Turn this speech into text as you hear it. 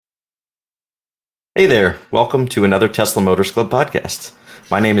Hey there, welcome to another Tesla Motors Club podcast.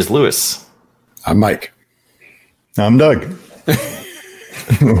 My name is Lewis. I'm Mike. I'm Doug.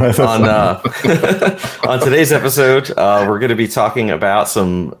 On today's episode, we're going to be talking about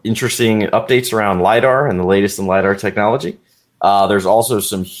some interesting updates around LiDAR and the latest in LiDAR technology. There's also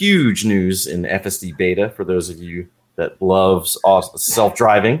some huge news in FSD beta for those of you that loves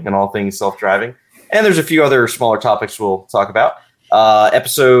self-driving and all things self-driving. And there's a few other smaller topics we'll talk about.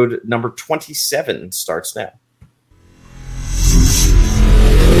 Episode number 27 starts now.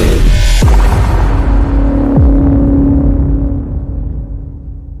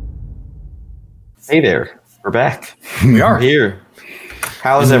 Hey there, we're back. We are here.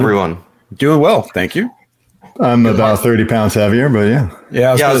 How is everyone? Doing well, thank you. I'm about 30 pounds heavier, but yeah.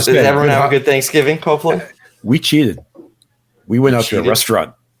 Did everyone have a good Thanksgiving, hopefully? We cheated. We went out to a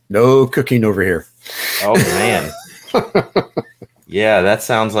restaurant. No cooking over here. Oh, man. Yeah, that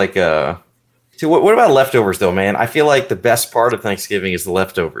sounds like See, what about leftovers, though, man? I feel like the best part of Thanksgiving is the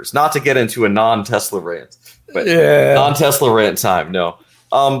leftovers. Not to get into a non-Tesla rant, but non-Tesla rant time, no.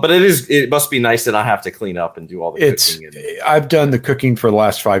 But it must be nice to not have to clean up and do all the cooking. I've done the cooking for the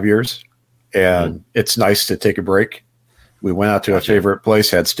last 5 years, and it's nice to take a break. We went out to a favorite place,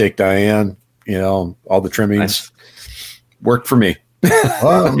 had steak Diane, all the trimmings. Nice. Worked for me.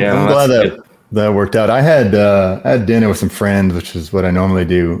 Well, I'm glad that worked out. I had dinner with some friends, which is what I normally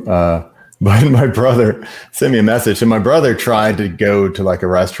do. But my brother sent me a message. And my brother tried to go to like a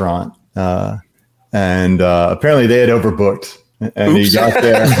restaurant, and apparently they had overbooked. And He got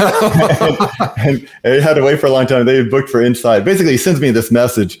there and he had to wait for a long time. They had booked for inside. Basically, he sends me this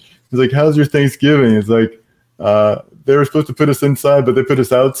message. He's like, "How's your Thanksgiving?" It's like, they were supposed to put us inside, but they put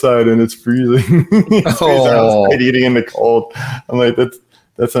us outside and it's freezing. It's freezing outside, eating in the cold. I'm like,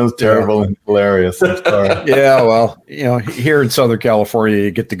 that sounds terrible and hilarious. I'm sorry. Yeah, well, here in Southern California, you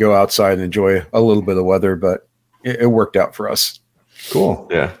get to go outside and enjoy a little bit of weather, but it worked out for us. Cool.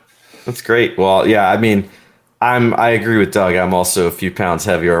 Yeah, that's great. Well, yeah, I mean, I agree with Doug. I'm also a few pounds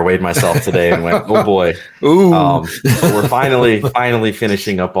heavier. I weighed myself today and went, oh boy. Ooh. We're finally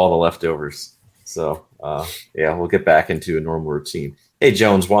finishing up all the leftovers. So, we'll get back into a normal routine. Hey,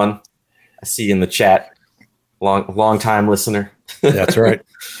 Jones one, I see you in the chat. Long time listener. That's right.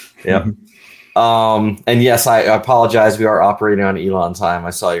 Yeah. And yes, I apologize. We are operating on Elon time. I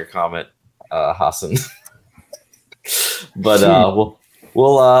saw your comment, Hassan. But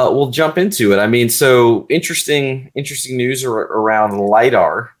we'll jump into it. I mean, so interesting news around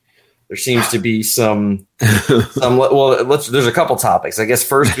LiDAR. There seems to be some. There's a couple topics. I guess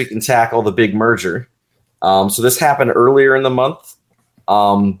first we can tackle the big merger. So this happened earlier in the month,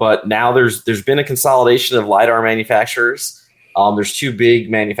 but now there's been a consolidation of LiDAR manufacturers. There's two big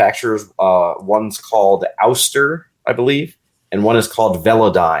manufacturers. One's called Ouster, I believe, and one is called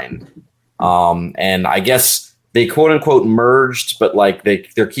Velodyne. And I guess they quote unquote merged, but like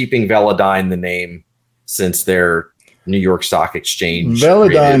they're keeping Velodyne the name since their New York Stock Exchange.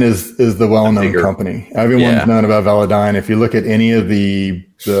 Velodyne is the well-known company. Everyone's known about Velodyne. If you look at any of the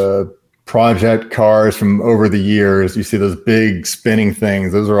project cars from over the years, you see those big spinning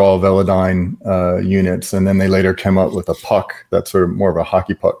things. Those are all Velodyne units. And then they later came up with a puck that's sort of more of a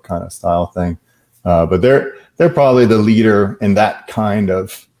hockey puck kind of style thing. But they're probably the leader in that kind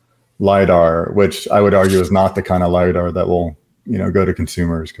of LiDAR, which I would argue is not the kind of LiDAR that will go to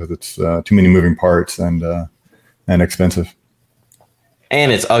consumers because it's too many moving parts and expensive.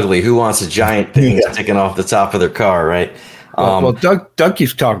 And it's ugly. Who wants a giant thing sticking off the top of their car, right? Well, Doug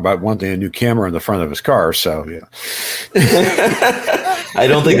keeps talking about wanting a new camera in the front of his car, so yeah. I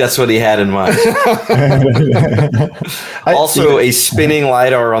don't think that's what he had in mind. Also, a spinning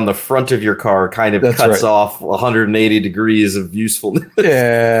LiDAR on the front of your car kind of cuts off 180 degrees of usefulness.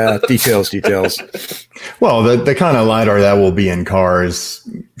 Yeah, details. Well, the kind of LiDAR that will be in cars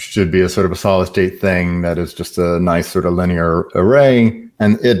should be a sort of a solid state thing that is just a nice sort of linear array.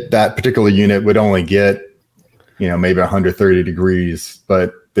 And that particular unit would only get maybe 130 degrees,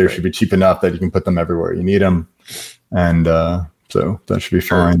 but they should be cheap enough that you can put them everywhere you need them. And so that should be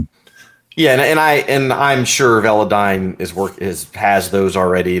fine. Yeah. And I'm sure Velodyne has those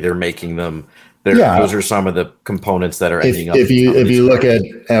already. They're making them. Those are some of the components that are ending up. If you look at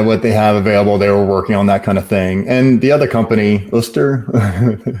what they have available, they were working on that kind of thing. And the other company, Ouster,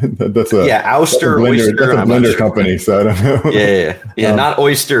 that's a blender company. So I don't know. Yeah. Not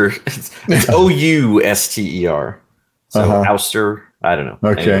Oyster. It's Ouster. So Ouster. I don't know.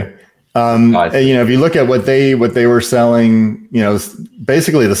 Okay. Anyway. If you look at what they were selling, it's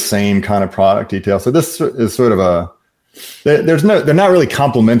basically the same kind of product detail. So this is sort of they're not really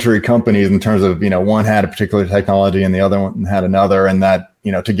complementary companies in terms of, one had a particular technology and the other one had another, and that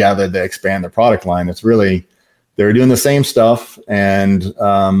together they expand their product line. It's really, they're doing the same stuff, and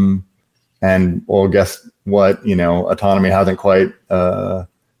well, guess what? Autonomy hasn't quite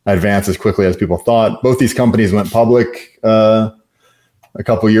advanced as quickly as people thought. Both these companies went public a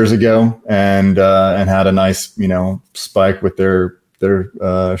couple years ago, and had a nice spike with their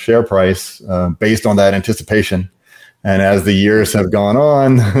share price based on that anticipation. And as the years have gone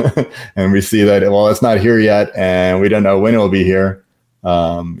on, and we see that, well, it's not here yet, and we don't know when it will be here.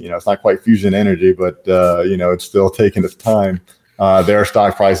 It's not quite fusion energy, but it's still taking its time. Their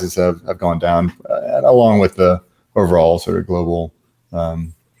stock prices have gone down, along with the overall sort of global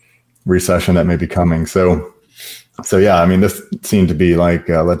recession that may be coming. So yeah, I mean, this seemed to be like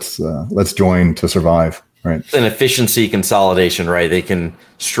let's join to survive. Right. It's an efficiency consolidation, right? They can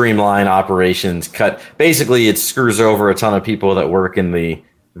streamline operations, basically it screws over a ton of people that work in the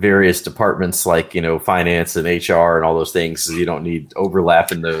various departments like, finance and HR and all those things. So you don't need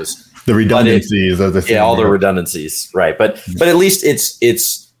overlap in those. The redundancies of the all the redundancies, right? But at least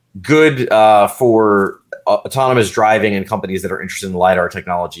it's good for autonomous driving and companies that are interested in LiDAR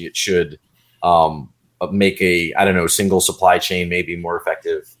technology. It should make a single supply chain maybe more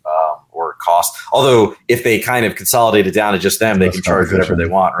effective or cost. Although if they kind of consolidate it down to just them, they can charge whatever they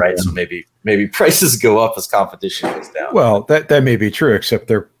want, right? Yeah. So maybe prices go up as competition goes down. Well, that may be true,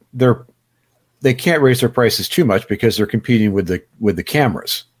 except they can't raise their prices too much because they're competing with the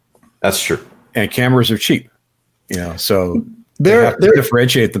cameras. That's true. And cameras are cheap, so they have to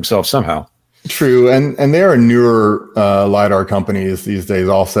differentiate themselves somehow. True. And there are newer LiDAR companies these days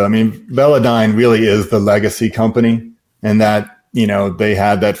also. I mean, Velodyne really is the legacy company, and that, they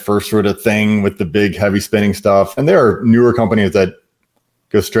had that first sort of thing with the big heavy spinning stuff. And there are newer companies that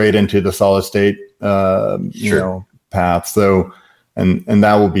go straight into the solid state, path. So, and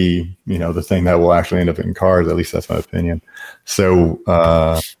that will be, the thing that will actually end up in cars. At least that's my opinion. So,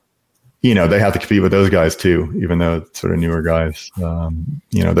 they have to compete with those guys too, even though it's sort of newer guys.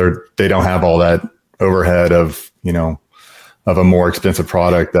 They don't have all that overhead of a more expensive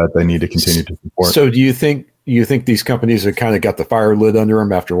product that they need to continue to support. So do you think these companies have kind of got the fire lid under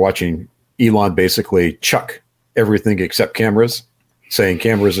them after watching Elon basically chuck everything except cameras, saying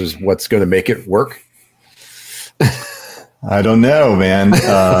cameras is what's going to make it work? I don't know, man.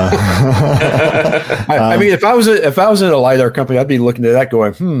 I mean, if I was in a LiDAR company, I'd be looking at that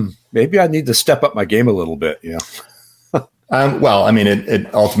going, maybe I need to step up my game a little bit. Well, I mean,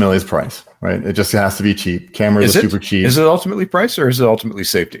 it ultimately is price, right? It just has to be cheap. Cameras are super cheap. Is it ultimately price, or is it ultimately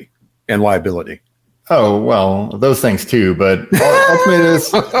safety and liability? Oh, well, those things too, but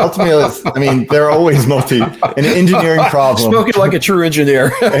ultimately, I mean, there are always an engineering problem. Spoken like a true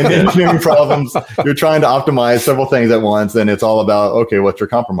engineer. And engineering problems, you're trying to optimize several things at once, and it's all about, okay, what's your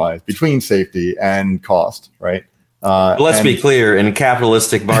compromise between safety and cost, right? Let's be clear, in a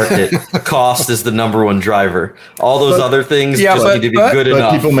capitalistic market, cost is the number one driver. All those other things need to be good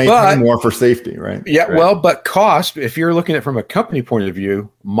enough. But people may pay more for safety, right? Yeah, right. Well, but cost, if you're looking at it from a company point of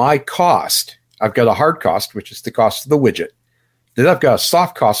view, my cost, I've got a hard cost, which is the cost of the widget. Then I've got a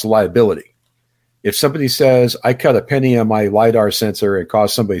soft cost of liability. If somebody says, I cut a penny on my LiDAR sensor and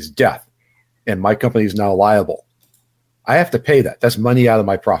caused somebody's death, and my company is now liable, I have to pay that. That's money out of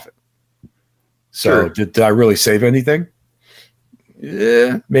my profit. So did I really save anything?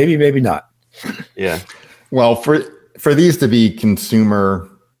 Yeah, maybe not. Yeah. Well, for these to be consumer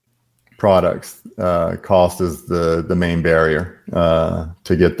products, cost is the main barrier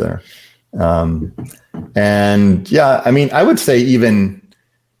to get there. And yeah, I mean, I would say Elon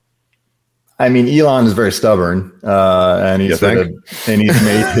is very stubborn, and he's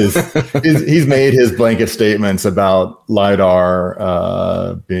made his blanket statements about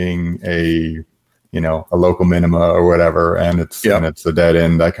LiDAR being a local minima or whatever, and it's a dead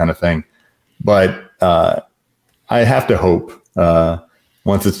end, that kind of thing. But I have to hope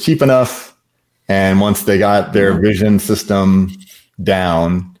once it's cheap enough, and once they got their vision system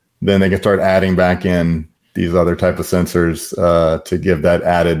down, then they can start adding back in these other type of sensors to give that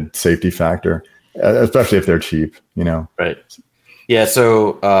added safety factor, especially if they're cheap, Right. Yeah.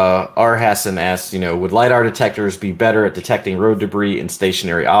 So R. Hassan asked, would LiDAR detectors be better at detecting road debris and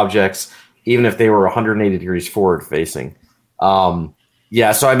stationary objects, even if they were 180 degrees forward facing?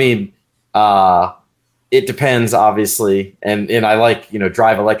 Yeah. So, I mean, it depends, obviously. And I like,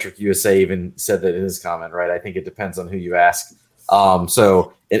 Drive Electric USA even said that in his comment, right? I think it depends on who you ask.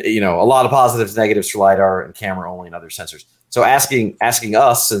 So, a lot of positives, negatives for LiDAR and camera only and other sensors. So asking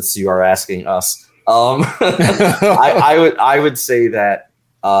us, since you are asking us, I would say that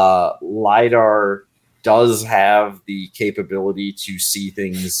LiDAR does have the capability to see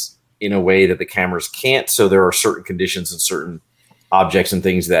things in a way that the cameras can't. So there are certain conditions and certain objects and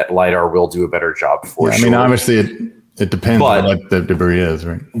things that LiDAR will do a better job for. Yeah, I mean, obviously it depends on what the debris is,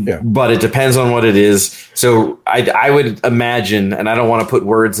 right? Yeah. But it depends on what it is. So I would imagine, and I don't want to put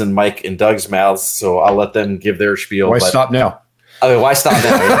words in Mike and Doug's mouths, so I'll let them give their spiel. Why stop now? Why stop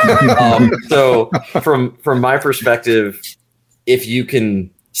now? So from my perspective, if you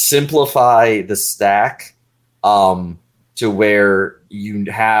can simplify the stack to where you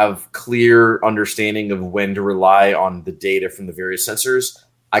have clear understanding of when to rely on the data from the various sensors,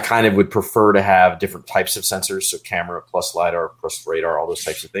 I kind of would prefer to have different types of sensors. So camera plus LiDAR plus radar, all those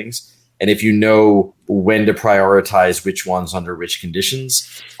types of things. And if you know when to prioritize which ones under which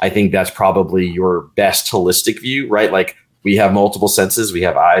conditions, I think that's probably your best holistic view, right? Like we have multiple senses, we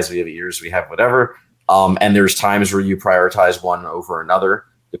have eyes, we have ears, we have whatever. And there's times where you prioritize one over another,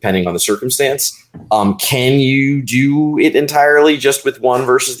 depending on the circumstance. Can you do it entirely just with one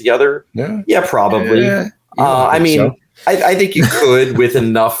versus the other? Yeah, probably. I mean, so. I think you could with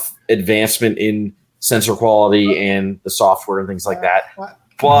enough advancement in sensor quality and the software and things like that.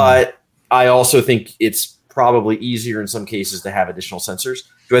 But I also think it's probably easier in some cases to have additional sensors.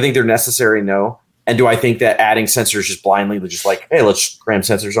 Do I think they're necessary? No. And do I think that adding sensors just blindly, just like, hey, let's cram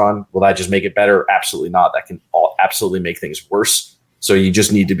sensors on, will that just make it better? Absolutely not. That can absolutely make things worse. So you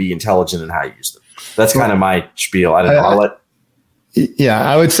just need to be intelligent in how you use them. That's kind of my spiel. I don't know.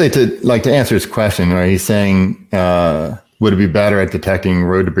 I would say to answer his question, right? He's saying, would it be better at detecting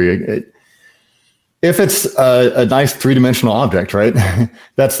road debris? If it's a nice three-dimensional object, right?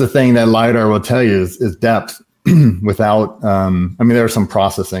 That's the thing that LiDAR will tell you is depth without, there's some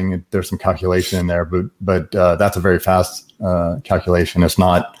processing, there's some calculation in there, but that's a very fast calculation.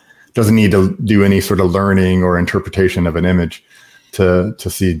 Doesn't need to do any sort of learning or interpretation of an image to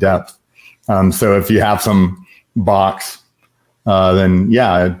see depth. So if you have some box, then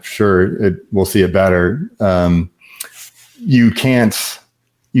yeah, sure, we'll see it better. You can't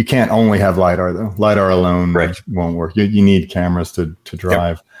only have LiDAR though. LiDAR alone won't work. You need cameras to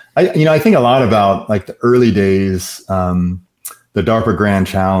drive. Yep. I think a lot about like the early days, the DARPA Grand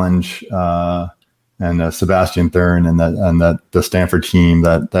Challenge, and Sebastian Thurn and the Stanford team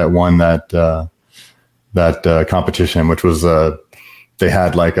that won that competition, which was they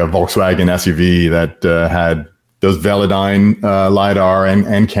had like a Volkswagen SUV that had those Velodyne LiDAR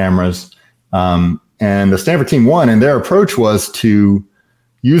and cameras. And the Stanford team won, and their approach was to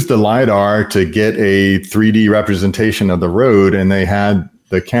use the LiDAR to get a 3D representation of the road, and they had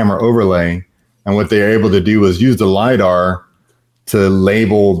the camera overlay. And what they were able to do was use the LiDAR to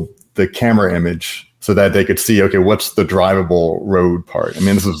label the camera image so that they could see, okay, what's the drivable road part? I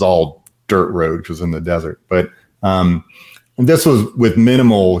mean, this was all dirt road, which was in the desert. But this was with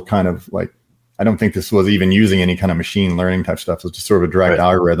minimal kind of like, I don't think this was even using any kind of machine learning type stuff. It was just sort of a direct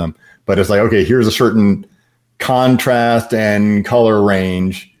algorithm. But it's like, okay, here's a certain contrast and color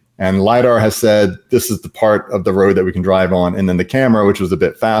range. And LiDAR has said, this is the part of the road that we can drive on. And then the camera, which was a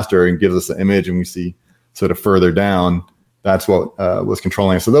bit faster and gives us the image and we see sort of further down, that's what was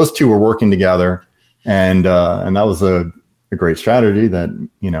controlling it. So those two were working together. And that was a great strategy that,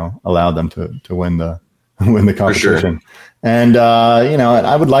 allowed them to win the competition. Sure. And,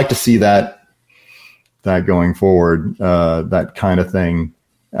 I would like to see that going forward, that kind of thing,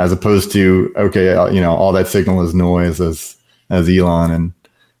 as opposed to, okay, all that signal is noise, as Elon and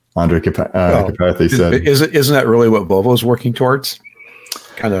Andre Karpathy said. Isn't that really what Volvo is working towards?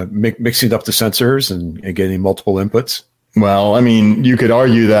 Kind of mixing up the sensors and getting multiple inputs? Well, I mean, you could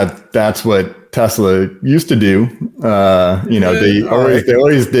argue that that's what Tesla used to do. They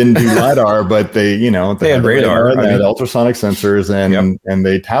always didn't do LiDAR, but they had radar, they had ultrasonic sensors, and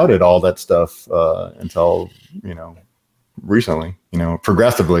they touted all that stuff until recently.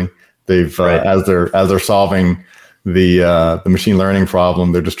 Progressively, they've as they're solving the machine learning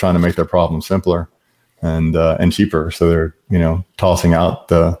problem, they're just trying to make their problem simpler and cheaper. So they're tossing out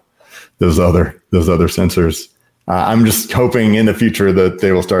those other sensors. I'm just hoping in the future that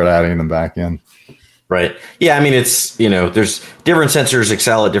they will start adding them back in. Right. Yeah. I mean, it's, there's different sensors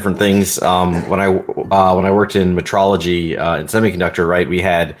excel at different things. When I worked in metrology in semiconductor, right, we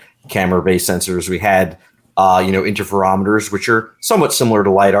had camera-based sensors. We had, interferometers, which are somewhat similar to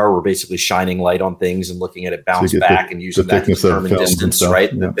LiDAR. We're basically shining light on things and looking at it bounce back and using that to determine distance,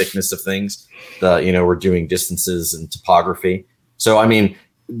 right? Yeah. The thickness of things. We're doing distances and topography. So, I mean,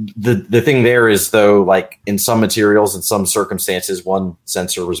 the thing there is, though, like in some materials, in some circumstances, one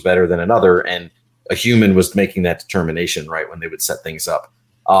sensor was better than another, and a human was making that determination, right, when they would set things up.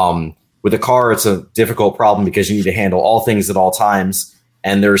 With a car, it's a difficult problem because you need to handle all things at all times.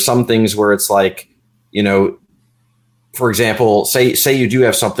 And there are some things where it's like, for example, say you do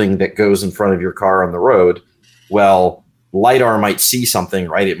have something that goes in front of your car on the road. Well, LiDAR might see something,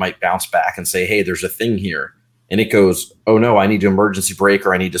 right? It might bounce back and say, hey, there's a thing here. And it goes, oh no, I need to emergency brake,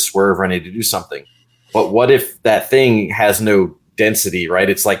 or I need to swerve, or I need to do something. But what if that thing has no density, right?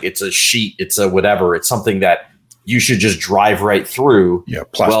 It's like, it's a sheet, it's a whatever. It's something that you should just drive right through. Yeah.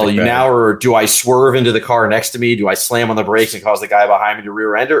 Well, do I swerve into the car next to me? Do I slam on the brakes and cause the guy behind me to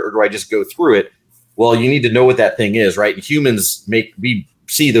rear end it? Or do I just go through it? Well, you need to know what that thing is, right? And humans we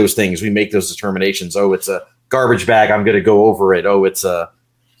see those things. We make those determinations. Oh, it's a garbage bag, I'm going to go over it. Oh, it's a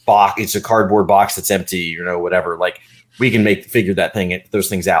box, it's a cardboard box that's empty, whatever. Like, we can figure those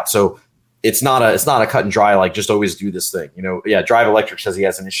things out. So it's not a cut and dry, like, just always do this thing. Drive Electric says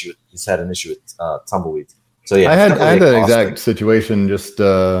he's had an issue with tumbleweeds. So yeah, I had that exact situation just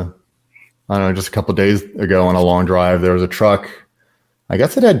I don't know, just a couple of days ago on a long drive. There was a truck, I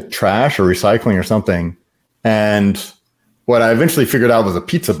guess it had trash or recycling or something, and what I eventually figured out was a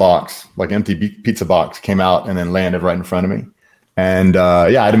pizza box, like empty pizza box, came out and then landed right in front of me. And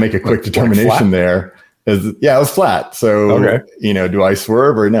I had to make a quick determination there. It was flat. So, do I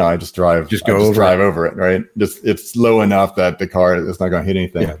swerve or no? I just drive. Just drive over it, right? It's low enough that the car is not going to hit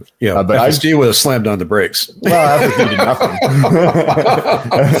anything. Yeah. But FSD would have slammed on the brakes. Well, FSD did nothing.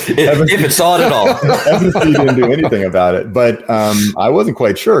 If it saw it at all. FSD didn't do anything about it. But I wasn't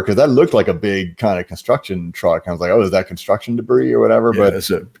quite sure because that looked like a big kind of construction truck. I was like, oh, is that construction debris or whatever? Yeah, but it's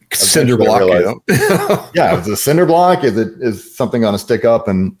a cinder block. Yeah, it's a cinder block. Is something going to stick up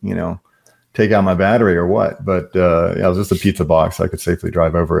and take out my battery or what? But it was just a pizza box. So I could safely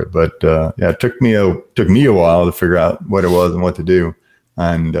drive over it. But it took me a while to figure out what it was and what to do.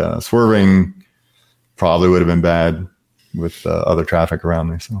 And swerving probably would have been bad with other traffic around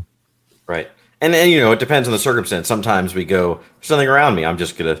me. So, right. And then, it depends on the circumstance. Sometimes we go, there's something around me, I'm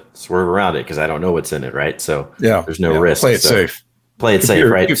just going to swerve around it because I don't know what's in it, right? So there's no risk. Play it safe. Play it safe,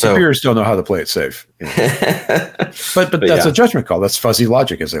 right? Computers don't know how to play it safe. But that's a judgment call. That's fuzzy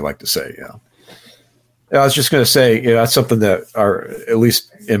logic, as they like to say. I was just going to say, that's something that at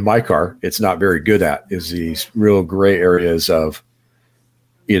least in my car, it's not very good at, is these real gray areas of,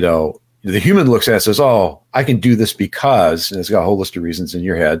 the human looks at it and says, oh, I can do this because, and it's got a whole list of reasons in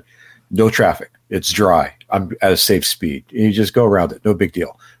your head. No traffic. It's dry. I'm at a safe speed. And you just go around it. No big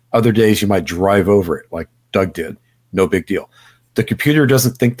deal. Other days you might drive over it like Doug did. No big deal. The computer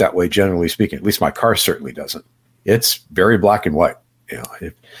doesn't think that way, generally speaking. At least my car certainly doesn't. It's very black and white.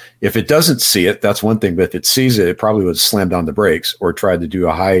 If it doesn't see it, that's one thing. But if it sees it, it probably would have slammed on the brakes or tried to do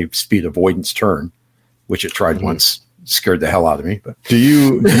a high speed avoidance turn, which it tried once. Scared the hell out of me. But do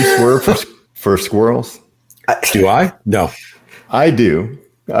you swerve for squirrels? Do I? No, I do.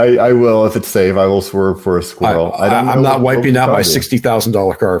 I will, if it's safe, I will swerve for a squirrel. I'm not wiping out my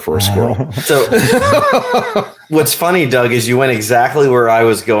 $60,000 car for a squirrel. So what's funny, Doug, is you went exactly where I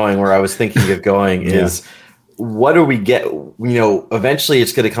was going, where I was thinking of going is what do we get? Eventually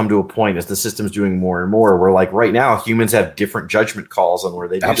it's going to come to a point as the system's doing more and more where, like, right now humans have different judgment calls on where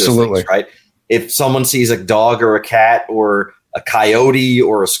they do those things, right? If someone sees a dog or a cat or a coyote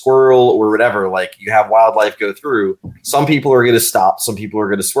or a squirrel or whatever, like, you have wildlife go through, some people are going to stop, some people are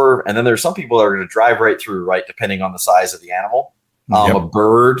going to swerve, and then there's some people that are going to drive right through, right, depending on the size of the animal. A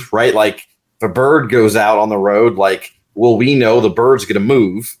bird, right, like if a bird goes out on the road, like, well, we know the bird's going to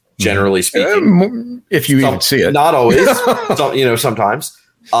move, generally speaking, if you even see it. Not always. Sometimes.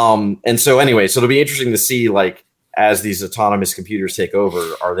 And so anyway, so it'll be interesting to see, like, as these autonomous computers take over,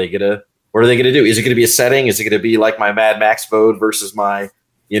 what are they going to do? Is it going to be a setting? Is it going to be like my Mad Max mode versus my,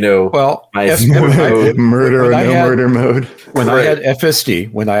 my murder mode? When I had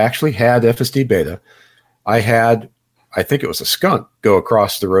FSD, when I actually had FSD beta, I think it was a skunk go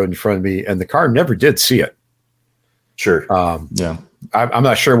across the road in front of me, and the car never did see it. Sure. I'm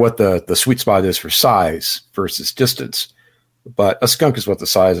not sure what the sweet spot is for size versus distance, but a skunk is what the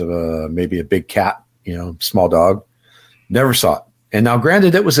size of maybe a big cat, small dog. Never saw it. And now,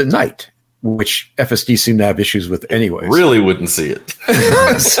 granted, it was at night, which FSD seemed to have issues with anyways. Really wouldn't see it.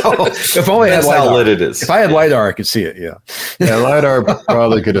 So if only I had LiDAR. How lit it is. If I had LiDAR, I could see it. Yeah, LiDAR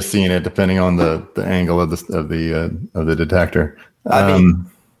probably could have seen it depending on the angle of the detector.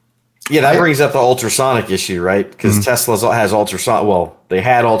 That brings up the ultrasonic issue, right? Because Tesla has ultrasonic. Well, they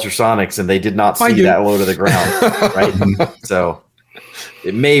had ultrasonics, and they did not see that low to the ground, right? So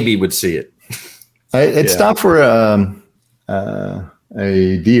it maybe would see it. It stopped for a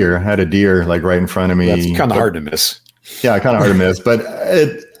deer. I had a deer like right in front of me. That's kind of hard to miss. Yeah, kind of hard to miss. But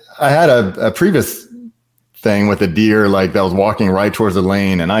I had a previous thing with a deer like that was walking right towards the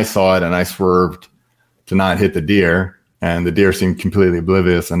lane, and I saw it, and I swerved to not hit the deer, and the deer seemed completely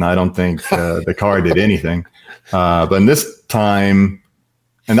oblivious, and I don't think the car did anything. But in this time,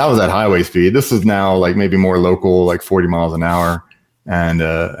 And that was at highway speed. This is now like maybe more local, like 40 miles an hour. And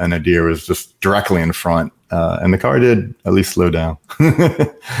a deer was just directly in front. And the car did at least slow down.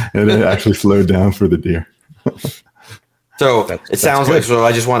 It actually slowed down for the deer. So it sounds like, so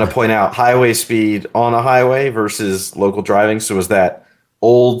I just want to point out highway speed on a highway versus local driving. So was that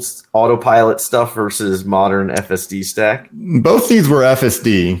old autopilot stuff versus modern FSD stack? Both these were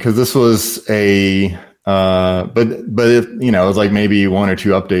FSD because this was but it, it was like maybe 1 or 2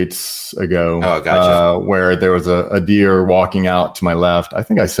 updates ago. Oh, gotcha. Where there was a deer walking out to my left. I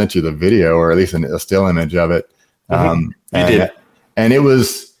think I sent you the video or at least a still image of it. You did. And it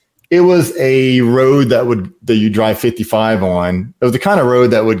was a road that you drive 55 on. It was the kind of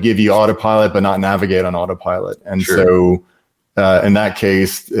road that would give you autopilot but not navigate on autopilot. And so in that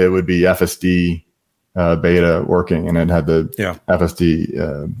case, it would be FSD beta working, and it had the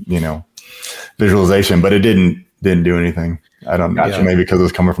FSD visualization, but it didn't do anything. I don't know. Maybe because it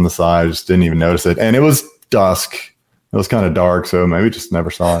was coming from the side, I just didn't even notice it. And it was dusk. It was kind of dark, so maybe just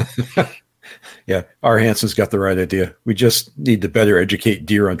never saw it. Yeah, our Hanson's got the right idea. We just need to better educate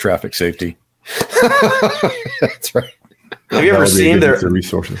deer on traffic safety. That's right. Have you ever seen the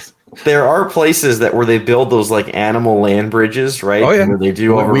resources? There are places where they build those like animal land bridges, right? Oh yeah, where they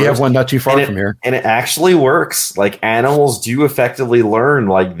do. We have one not too far from here, and it actually works. Like animals do effectively learn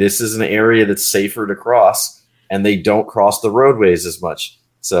like this is an area that's safer to cross, and they don't cross the roadways as much.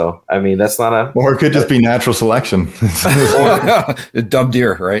 So I mean, that's not a. Or it could just be natural selection. Dumb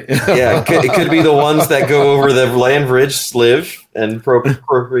deer, right? Yeah, it could be the ones that go over the land bridge live and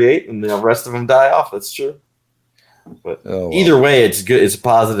procreate, and the rest of them die off. That's true. But either way, it's good. It's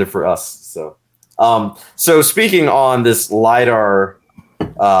positive for us. So, so speaking on this LiDAR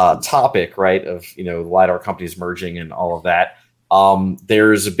topic, right? Of LiDAR companies merging and all of that.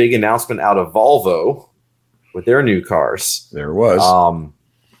 There's a big announcement out of Volvo with their new cars. There was.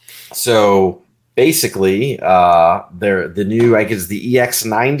 So basically, the new, I guess, the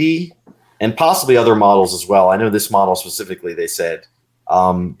EX90 and possibly other models as well. I know this model specifically. They said.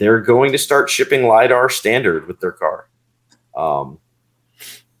 They're going to start shipping LiDAR standard with their car.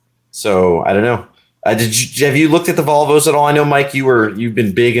 So I don't know. Have you looked at the Volvos at all? I know, Mike, you've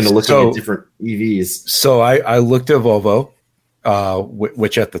been big into looking at different EVs. So I looked at Volvo,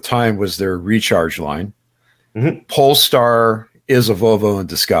 which at the time was their recharge line. Mm-hmm. Polestar is a Volvo in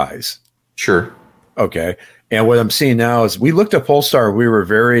disguise. Sure. Okay. And what I'm seeing now is we looked at Polestar. We were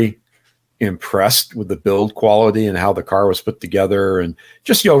very impressed with the build quality and how the car was put together and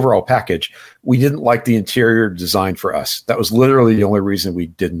just the overall package. We didn't like the interior design for us. That was literally the only reason we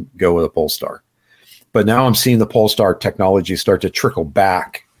didn't go with a Polestar. But now I'm seeing the Polestar technology start to trickle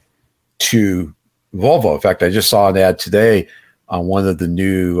back to Volvo. In fact, I just saw an ad today on one of the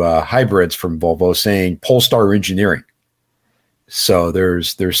new hybrids from Volvo saying Polestar engineering. So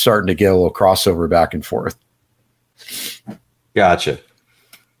there's starting to get a little crossover back and forth. Gotcha.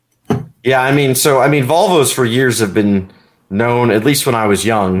 Yeah, Volvos for years have been known, at least when I was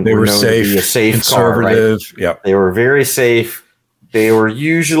young, they were known safe, to be a safe conservative. Car, right? Yep. They were very safe. They were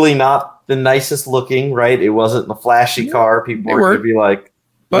usually not the nicest looking, right? It wasn't the flashy car. People were going to be like,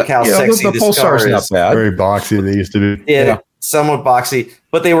 look how sexy the this Pulsar's car is. Not bad. Very boxy they used to be. Yeah, somewhat boxy,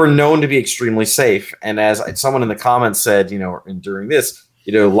 but they were known to be extremely safe. And as someone in the comments said, during this,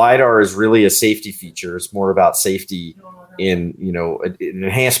 LiDAR is really a safety feature. It's more about safety in an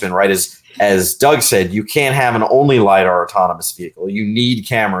enhancement, right? As Doug said, you can't have an only LiDAR autonomous vehicle. You need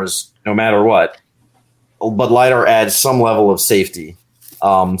cameras no matter what. But LiDAR adds some level of safety.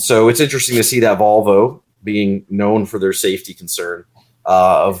 So it's interesting to see that Volvo being known for their safety concern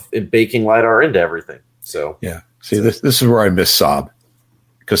of baking LiDAR into everything. So yeah, see, this is where I miss Saab.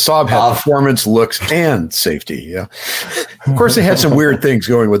 Because Saab had performance, looks, and safety. Yeah, of course they had some weird things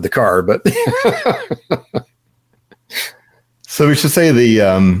going with the car, but so we should say the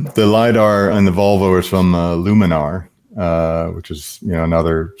LiDAR and the Volvo is from Luminar, which is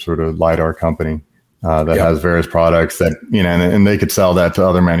another sort of LiDAR company that has various products that and they could sell that to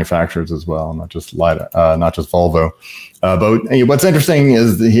other manufacturers as well, not just LiDAR, not just Volvo. But what's interesting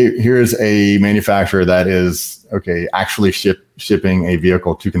is here's a manufacturer that is actually shipping a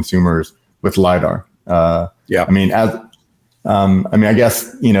vehicle to consumers with LiDAR. I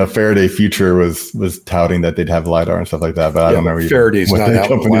guess Faraday Future was touting that they'd have LiDAR and stuff like that, but I don't know. Faraday's not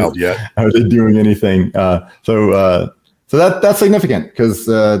out in the wild yet. Are they doing anything? So that's significant because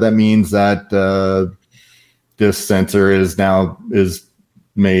that means that this sensor is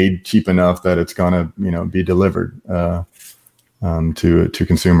made cheap enough that it's going to be delivered to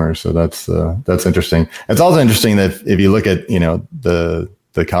consumers. So that's interesting. It's also interesting that if you look at the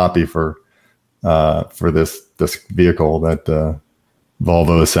copy for this vehicle that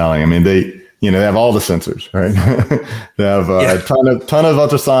Volvo is selling. I mean, they have all the sensors, right? They have a ton of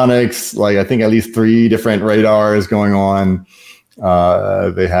ultrasonics, like I think at least 3 different radars going on.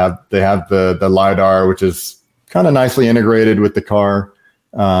 They have the LiDAR, which is kind of nicely integrated with the car.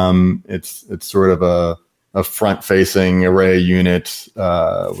 It's sort of a front-facing array unit,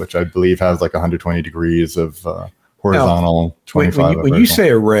 which I believe has like 120 degrees of horizontal. Now, 25. When you say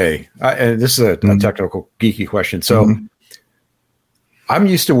array, and this is a technical geeky question, so I'm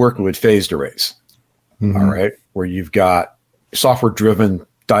used to working with phased arrays. All right, where you've got software-driven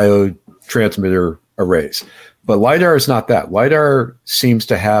diode transmitter arrays. But LiDAR is not that. LiDAR seems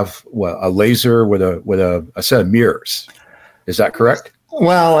to have a laser with a set of mirrors. Is that correct?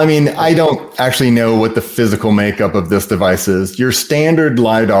 Well, I mean, I don't actually know what the physical makeup of this device is. Your standard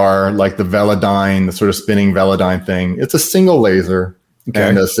LiDAR, like the Velodyne, the sort of spinning Velodyne thing, it's a single laser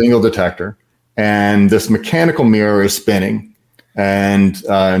and a single detector. And this mechanical mirror is spinning. And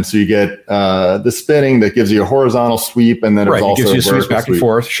so you get the spinning that gives you a horizontal sweep, and then it also gives you sweeps back and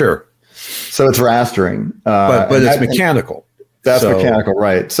forth. Sure. So it's rastering, but it's mechanical. That's mechanical,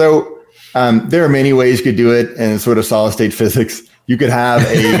 right? So there are many ways you could do it in sort of solid state physics. You could have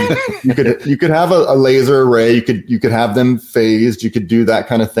you could have a laser array. You could have them phased. You could do that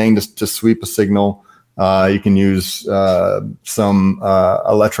kind of thing to sweep a signal. You can use some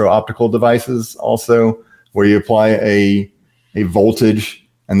electro-optical devices also, where you apply a voltage,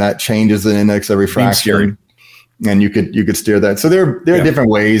 and that changes the index of refraction, and you could steer that. So there are different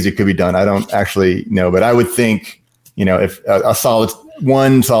ways it could be done. I don't actually know, but I would think, if a solid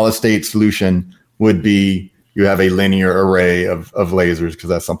state solution would be, you have a linear array of lasers, because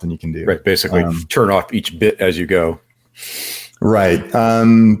that's something you can do. Right. Basically turn off each bit as you go. Right.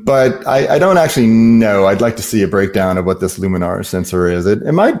 But I don't actually know. I'd like to see a breakdown of what this Luminar sensor is.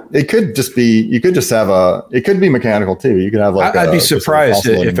 It could just be, you could just have it could be mechanical too. You could have like, I'd be surprised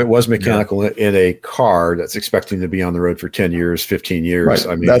if it was mechanical in a car that's expecting to be on the road for 10 years, 15 years. Right.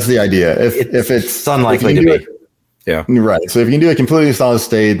 I mean, that's the idea. If it's unlikely to be. Yeah. Right. So if you can do a completely solid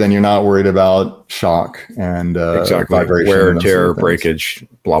state, then you're not worried about shock and vibration, wear and tear, breakage,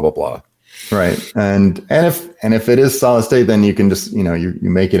 blah, blah, blah. Right. And if it is solid state, then you can just, you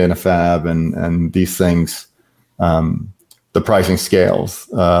make it in a fab, and these things, the pricing scales.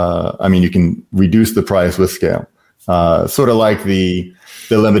 You can reduce the price with scale. Sort of like the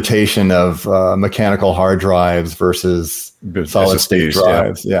limitation of mechanical hard drives versus solid state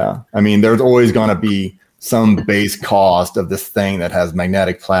drives. Yeah. I mean, there's always going to be some base cost of this thing that has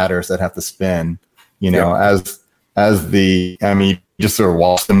magnetic platters that have to spin, just sort of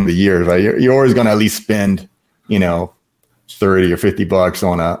watch them the years, right? You're always going to at least spend, $30 or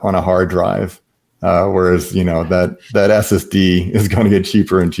 $50 on a hard drive. Whereas, that SSD is going to get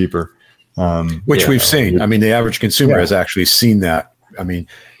cheaper and cheaper. Which we've seen. I mean, the average consumer has actually seen that. I mean,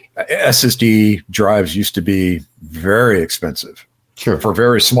 SSD drives used to be very expensive for a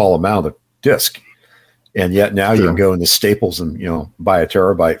very small amount of disk. And yet now you can go into Staples and, buy a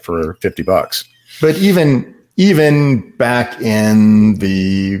terabyte for $50. But even back in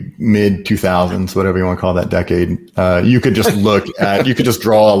the mid 2000s, whatever you want to call that decade, you could just you could just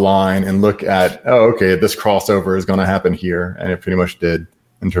draw a line and look at, this crossover is going to happen here. And it pretty much did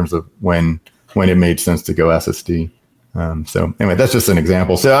in terms of when it made sense to go SSD. So anyway, that's just an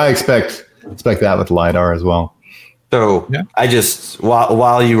example. So I expect that with LiDAR as well. So I just,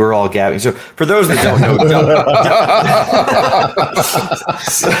 while you were all gabbing, so for those that don't know,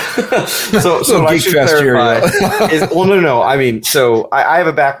 so what I should clarify no. I mean, so I have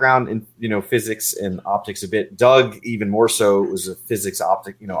a background in, physics and optics a bit. Doug, even more so, was a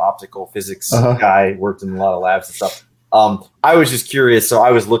optical physics guy, worked in a lot of labs and stuff. I was just curious. So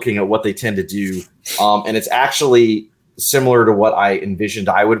I was looking at what they tend to do. And it's actually similar to what I envisioned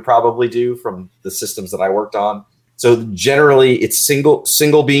I would probably do from the systems that I worked on. So generally it's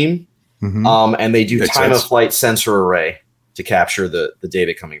single beam, and they do time of flight sensor array to capture the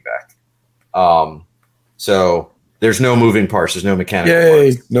data coming back. So there's no moving parts. There's no mechanical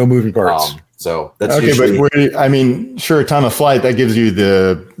parts. No moving parts. So that's okay. But sure, time of flight, that gives you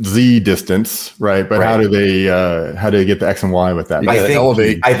the Z distance, right? But how do they get the X and Y with that? I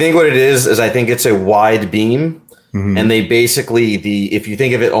think what it is I think it's a wide beam. Mm-hmm. And they basically, if you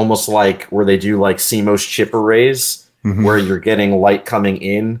think of it almost like where they do like CMOS chip arrays, where you're getting light coming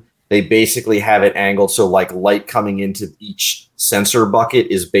in, they basically have it angled so like light coming into each sensor bucket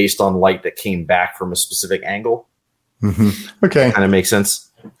is based on light that came back from a specific angle. Okay. Kind of makes sense.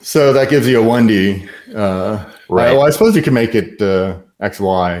 So that gives you a 1D. Right. Well, I suppose you can make it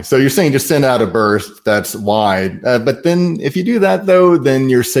XY. So you're saying just send out a burst that's wide. But then if you do that, though, then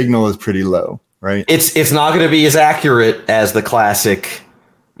your signal is pretty low. right? It's not going to be as accurate as the classic,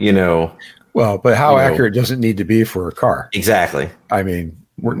 Well, but how accurate does it need to be for a car? Exactly. I mean,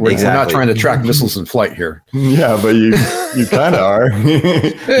 we're not trying to track missiles in flight here. Yeah, but you kind of are. You're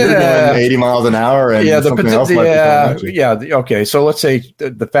doing 80 miles an hour, and something else might be okay. So let's say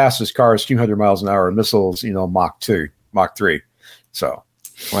the fastest car is 200 miles an hour, and missiles, Mach 2, Mach 3. So,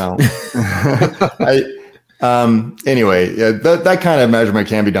 well, anyway, that kind of measurement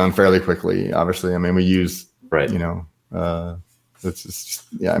can be done fairly quickly. Obviously, I mean, we use it's just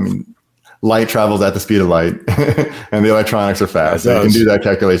I mean. Light travels at the speed of light, and the electronics are fast. So you can do that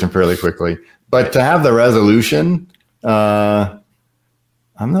calculation fairly quickly. But to have the resolution, I'm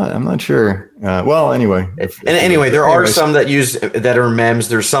not sure. Well, anyway. There are some that are MEMS.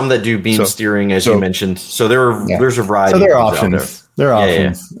 There's some that do beam steering, as you mentioned. So there's a variety. So there are options. There are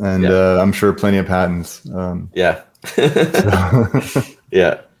options, and I'm sure plenty of patents. Yeah.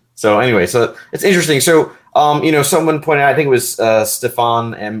 Yeah. So anyway, so it's interesting. So. Someone pointed out, I think it was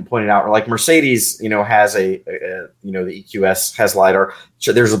Stefan M pointed out, like Mercedes, has the EQS has LiDAR.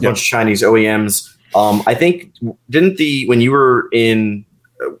 So there's a bunch of Chinese OEMs. I think when you were in,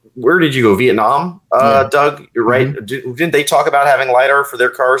 where did you go? Vietnam, Doug? You're right. Mm-hmm. Didn't they talk about having LiDAR for their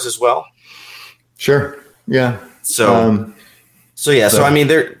cars as well? Sure. Yeah. So I mean,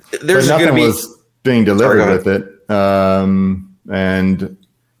 there's going to be was being delivered with it, and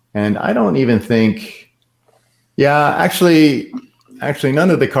I don't even think. Yeah, actually, none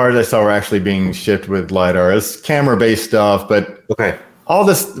of the cars I saw were actually being shipped with LiDAR. It's camera-based stuff, but all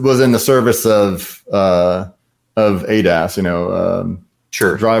this was in the service of ADAS,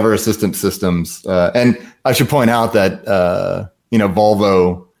 driver assistance systems. And I should point out that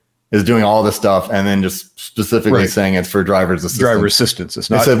Volvo is doing all this stuff and then just specifically saying it's for driver's assistance. Driver assistance. It's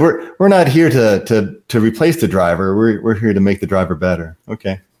not. They said we're not here to replace the driver. We're here to make the driver better.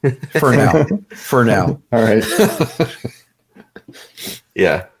 Okay. For now. All right.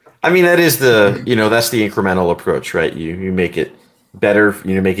 Yeah. I mean, that is that's the incremental approach, right? You make it better,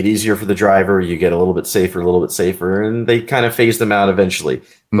 make it easier for the driver. You get a little bit safer, and they kind of phase them out eventually.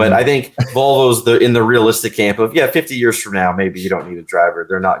 Mm-hmm. But I think Volvo's in the realistic camp of 50 years from now, maybe you don't need a driver.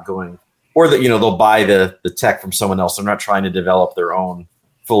 They're not going, or that they'll buy the tech from someone else. They're not trying to develop their own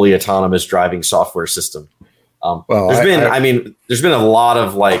fully autonomous driving software system. There's been a lot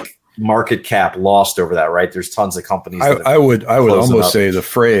of market cap lost over that, right? There's tons of companies. I would almost say the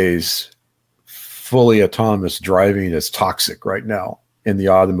phrase fully autonomous driving is toxic right now in the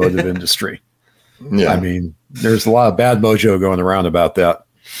automotive industry. Yeah. I mean, there's a lot of bad mojo going around about that.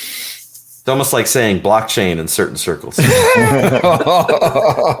 It's almost like saying blockchain in certain circles.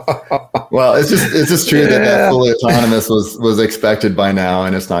 Well, it's just true that fully autonomous was expected by now,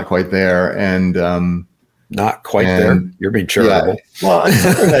 and it's not quite there. And not quite there. You're being charitable. Yeah. Well,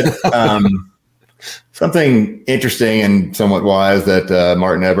 something interesting and somewhat wise that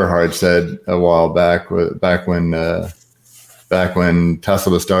Martin Eberhard said a while back when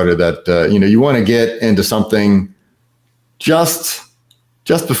Tesla was started, that you want to get into something just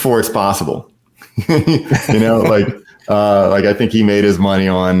before it's possible. Like I think he made his money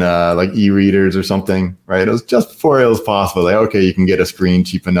on e-readers or something, right? It was just before it was possible. Like, okay, you can get a screen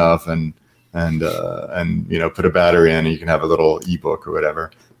cheap enough and put a battery in, and you can have a little ebook or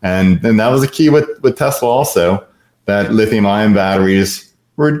whatever. And that was a key with Tesla also, that lithium ion batteries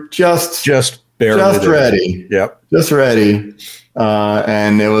were just barely ready. Yep. Just ready.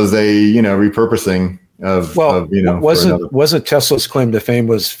 And it was a, repurposing of wasn't Tesla's claim to fame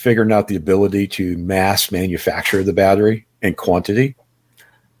was figuring out the ability to mass manufacture the battery in quantity?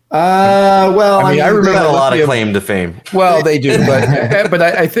 I remember a lot of claim to fame. Well, they do, but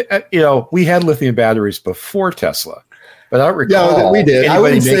I think we had lithium batteries before Tesla, but I don't recall we did. I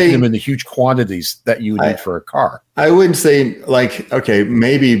wouldn't making say them in the huge quantities that you would need for a car. I wouldn't say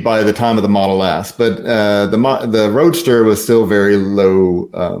maybe by the time of the Model S, but the Roadster was still very low.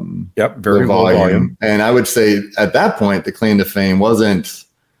 Very low volume. And I would say at that point, the claim to fame wasn't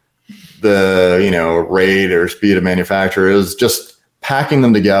the rate or speed of manufacture. It was just packing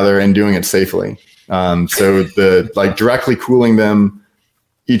them together and doing it safely. So directly cooling them,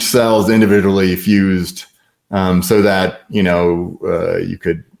 each cell is individually fused, so that, you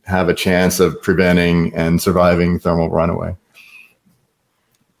could have a chance of preventing and surviving thermal runaway.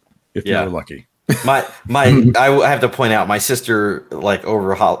 If you're lucky. I have to point out, my sister,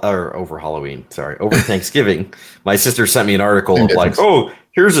 over Thanksgiving, my sister sent me an article of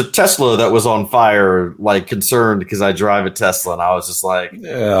here's a Tesla that was on fire, concerned because I drive a Tesla. And I was just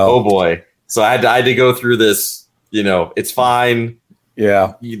oh boy. So I had to go through this, it's fine.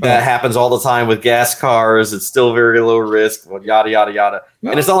 Yeah. That happens all the time with gas cars. It's still very low risk, yada, yada, yada. No.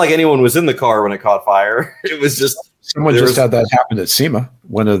 And it's not like anyone was in the car when it caught fire. It was just... Someone just had that happen at SEMA.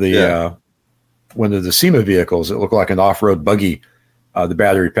 One of the SEMA vehicles, it looked like an off-road buggy. The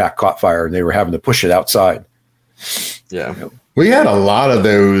battery pack caught fire, and they were having to push it outside. Yeah. We had a lot of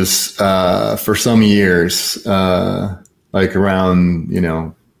those for some years, like around,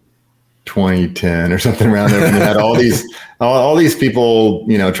 2010 or something around there. And they had all these people,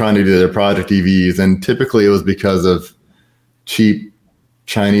 trying to do their project EVs. And typically it was because of cheap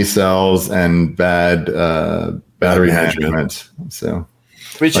Chinese cells and bad battery management. So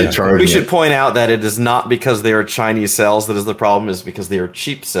we should point out that it is not because they are Chinese cells that is the problem, is because they are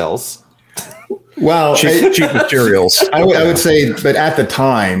cheap cells. Well, cheap materials. I would say, but at the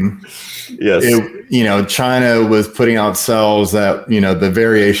time, yes, China was putting out cells that the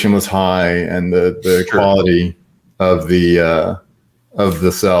variation was high and the quality of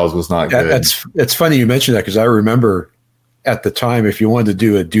the cells was not good. It's funny you mentioned that, because I remember at the time, if you wanted to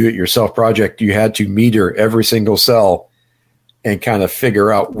do a do-it-yourself project, you had to meter every single cell and kind of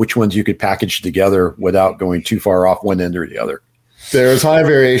figure out which ones you could package together without going too far off one end or the other. There's high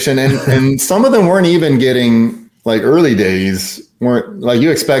variation, and some of them weren't even getting, like, early days weren't like,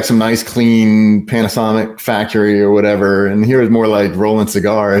 you expect some nice clean Panasonic factory or whatever, and here is more like rolling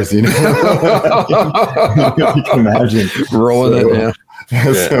cigars, you can imagine rolling it.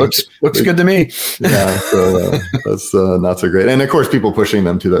 Yeah. So, looks good to me. Yeah, so that's not so great, and of course people pushing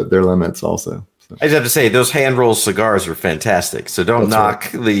them to their limits also. I just have to say, those hand rolled cigars are fantastic. So don't knock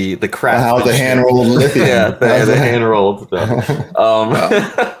the craft. How the hand rolled lithium. Yeah, the hand rolled.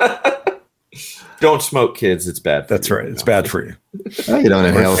 Don't smoke, kids. It's bad. That's right. It's bad for you. You don't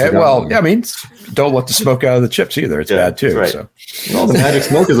inhale. Well, yeah, I mean, don't let the smoke out of the chips either. It's bad too. Right. So. Well, the magic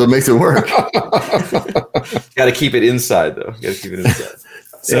smoke is what makes it work. Got to keep it inside, though. Got to keep it inside.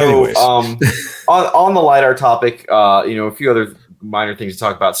 So, on the LiDAR topic, a few other minor things to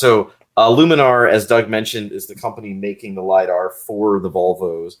talk about. So, Luminar, as Doug mentioned, is the company making the LiDAR for the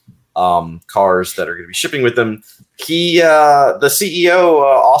Volvo's cars that are going to be shipping with them. The CEO,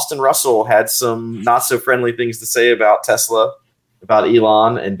 Austin Russell, had some not so friendly things to say about Tesla, about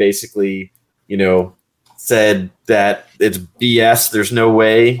Elon, and basically, said that it's BS. There's no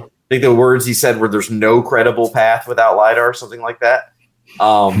way. I think the words he said were, "There's no credible path without LiDAR," something like that.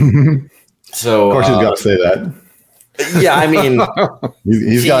 So, of course, he's got to say that. Yeah, I mean,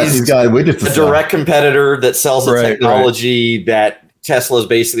 he's got widgets. A direct competitor that sells a technology that Tesla's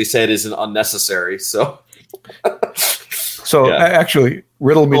basically said isn't unnecessary. So actually,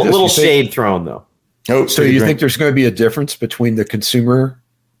 riddle me this. A little shade thrown, though. Oh, so you think there's going to be a difference between the consumer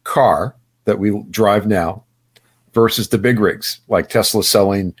car that we drive now versus the big rigs, like Tesla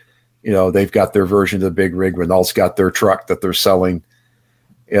selling? They've got their version of the big rig. Renault's got their truck that they're selling.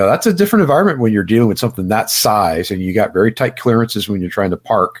 That's a different environment when you're dealing with something that size, and you got very tight clearances when you're trying to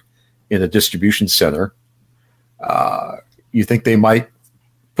park in a distribution center. You think they might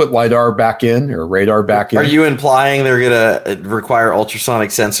put LiDAR back in or radar back in? Are you implying they're going to require ultrasonic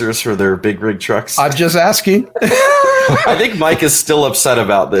sensors for their big rig trucks? I'm just asking. I think Mike is still upset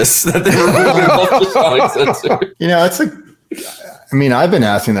about this, that they're removing ultrasonic sensors. I've been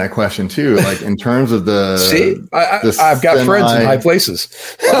asking that question too, like in terms of the... See, I've got friends in high places.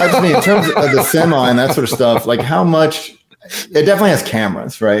 I just mean in terms of the semi and that sort of stuff, like how much... It definitely has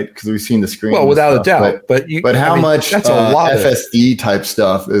cameras, right? Because we've seen the screen. Well, without a doubt. But how much that's a lot FSD type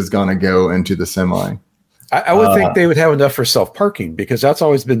stuff is going to go into the semi? I would think they would have enough for self-parking, because that's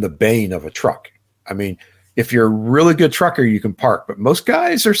always been the bane of a truck. I mean, if you're a really good trucker, you can park, but most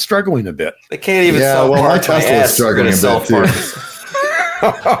guys are struggling a bit. They can't even self-park. Well, my Tesla is struggling a bit too.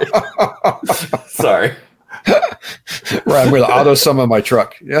 Sorry. Right, I'm going to auto some of my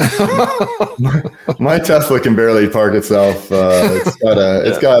truck. Yeah. My Tesla can barely park itself.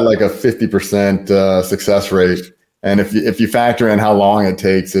 It's got like a 50% success rate, and if you factor in how long it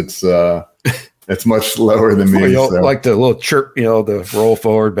takes, it's much lower than me. Like the little chirp, the roll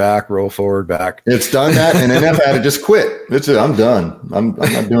forward, back. It's done that, and then I've had to just quit. I'm done. I'm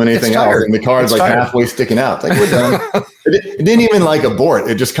not doing anything else. And the car's like halfway sticking out. It's like, we're done. It didn't even like abort.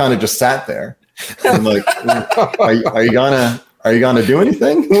 It just kind of just sat there. I'm like, are you gonna do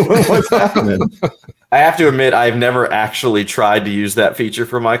anything? What's happening? I have to admit, I've never actually tried to use that feature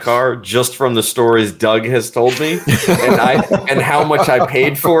for my car, just from the stories Doug has told me and how much I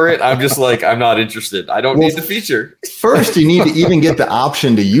paid for it. I'm just like, I'm not interested. I don't need the feature. First, you need to even get the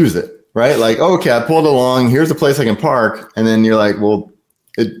option to use it, right? Like, okay, I pulled along. Here's a place I can park, and then you're like, well,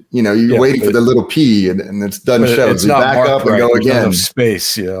 you're waiting for the little P, and it doesn't show. It's you not back up and go again.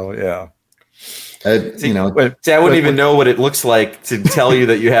 Space, yeah. See, I wouldn't even know what it looks like to tell you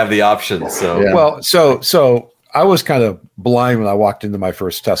that you have the option. So, yeah. Well, so I was kind of blind when I walked into my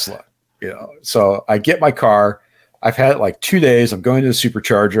first Tesla. So I get my car. I've had it like 2 days. I'm going to the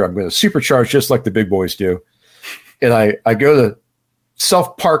supercharger. I'm going to supercharge just like the big boys do. And I go to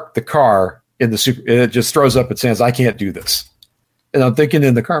self-park the car in the super, and it just throws up and says, I can't do this. And I'm thinking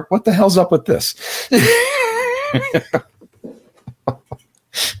in the car, what the hell's up with this?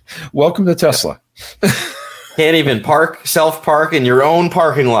 Welcome to Tesla. Can't even self-park in your own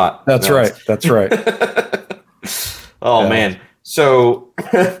parking lot. That's right. Oh, man. So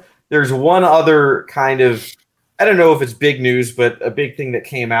there's one other kind of, I don't know if it's big news, but a big thing that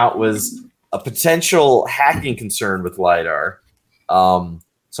came out was a potential hacking concern with LiDAR.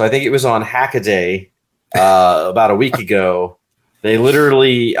 So I think it was on Hackaday about a week ago. They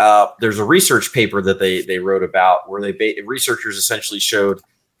literally, there's a research paper that they wrote about where researchers essentially showed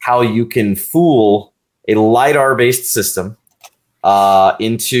how you can fool a LiDAR-based system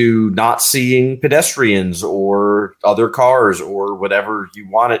into not seeing pedestrians or other cars or whatever you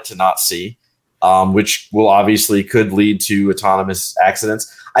want it to not see, which will obviously could lead to autonomous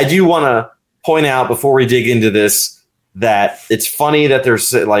accidents. I do want to point out before we dig into this that it's funny that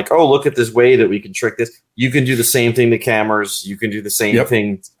there's like, oh, look at this way that we can trick this. You can do the same thing to cameras. You can do the same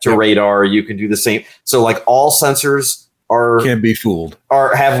thing to radar. You can do the same. So like all sensors can be fooled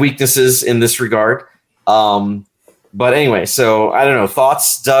or have weaknesses in this regard. But anyway, so I don't know.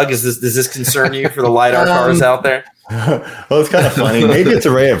 Thoughts, Doug? Does this concern you for the LiDAR cars out there? Well, it's kind of funny. Maybe it's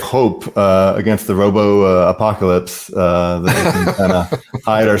a ray of hope against the robo apocalypse that we can kind of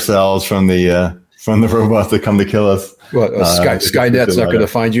hide ourselves from the robots that come to kill us. What, Skynet's not going to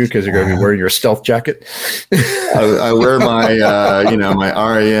find you because you're going to be wearing your stealth jacket. I wear my my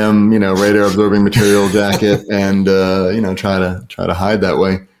RAM radar absorbing material jacket and try to hide that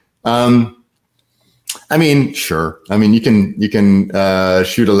way. I mean, sure. I mean, you can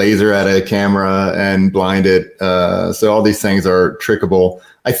shoot a laser at a camera and blind it. So all these things are trickable.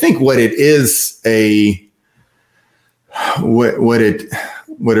 I think what it is what it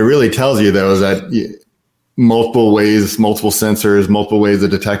really tells you though is that multiple ways, multiple sensors, multiple ways of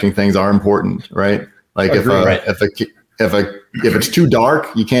detecting things are important, right? Like if it's too dark,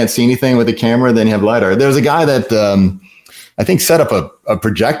 you can't see anything with the camera, then you have LiDAR. There's a guy that I think set up a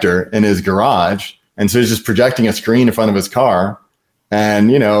projector in his garage. And so he's just projecting a screen in front of his car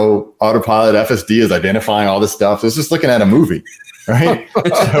and, autopilot FSD is identifying all this stuff. So it's just looking at a movie, right?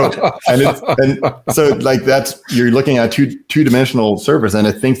 So like you're looking at two-dimensional surface and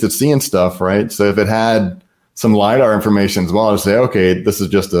it thinks it's seeing stuff, right? So if it had some LiDAR information as well, I'd say, okay, this is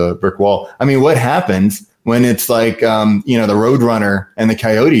just a brick wall. I mean, what happens when it's like, the Roadrunner and the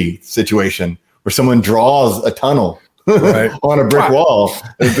Coyote situation where someone draws a tunnel right on a brick wall?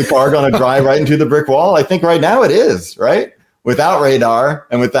 Is the car going to drive right into the brick wall? I think right now it is, right? Without radar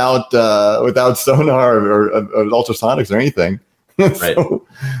and without sonar or ultrasonics or anything. Right.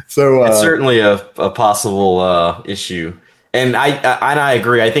 So it's certainly a possible issue. And I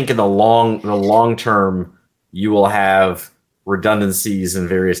agree. I think in the long term, you will have redundancies in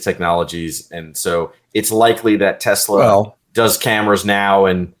various technologies, and so it's likely that Tesla does cameras now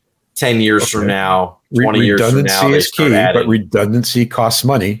and 10 years from now, 20 years from now, redundancy is key, but redundancy costs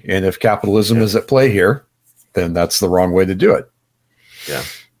money. And if capitalism is at play here, then that's the wrong way to do it. Yeah.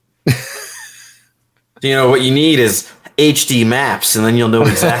 What you need is HD maps, and then you'll know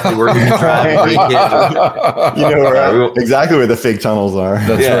exactly where you're driving. Exactly where the fake tunnels are.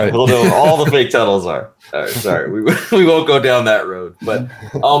 That's right. We'll know all the fake tunnels are. All right, sorry, we won't go down that road. But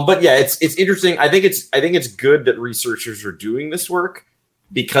yeah, it's interesting. I think it's good that researchers are doing this work,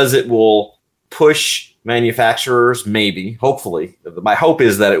 because it will push manufacturers, hopefully. My hope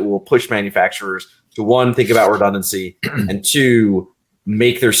is that it will push manufacturers to, one, think about redundancy, and two,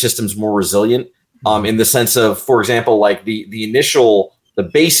 make their systems more resilient. In the sense of, for example, like the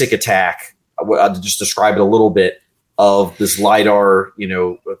basic attack, I'll just describe it a little bit, of this LiDAR,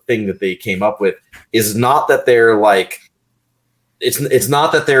 thing that they came up with, is not that they're like, it's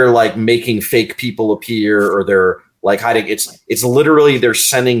not that they're like making fake people appear or they're like hiding. It's literally they're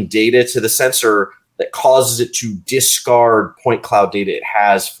sending data to the sensor that causes it to discard point cloud data it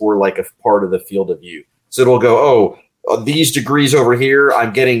has for like a part of the field of view. So it'll go, these degrees over here,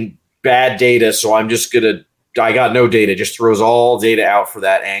 I'm getting bad data, so I got no data, just throws all data out for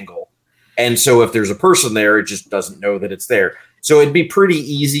that angle. And so if there's a person there, it just doesn't know that it's there. So it'd be pretty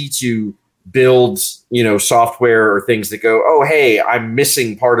easy to build, software or things that go, oh, hey, I'm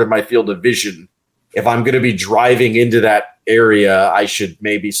missing part of my field of vision. If I'm going to be driving into that area, I should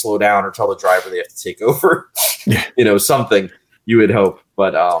maybe slow down or tell the driver they have to take over, something you would hope.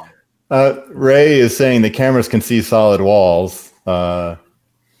 But Ray is saying the cameras can see solid walls.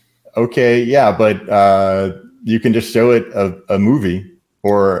 Okay, yeah, but you can just show it a movie,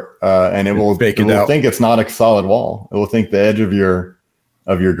 or and it will think it's not a solid wall. It will think the edge of your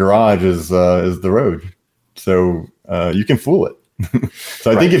garage is the road. So you can fool it.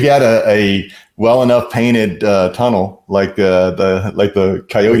 So I think if you had a well enough painted tunnel like the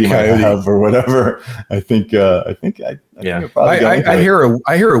coyote might have or whatever, I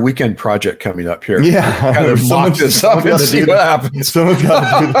hear a weekend project coming up here. Yeah, kind of mock this up and see what happens. Someone's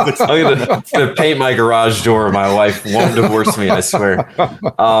got to do this. I'm gonna paint my garage door. My wife won't divorce me, I swear.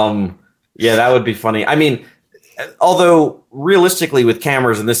 Yeah, that would be funny. I mean, although realistically with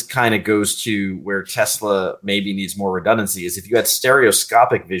cameras, and this kind of goes to where Tesla maybe needs more redundancy, is if you had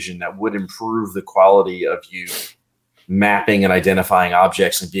stereoscopic vision, that would improve the quality of you mapping and identifying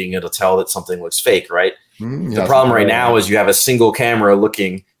objects and being able to tell that something looks fake, right? The problem right now is you have a single camera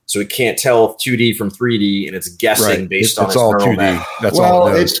looking, so it can't tell 2D from 3D, and it's guessing based on its all 2D. Map. That's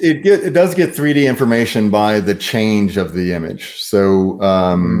all it does get 3D information by the change of the image.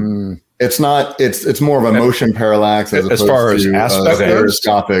 So it's not. It's more of a motion parallax as far as aspect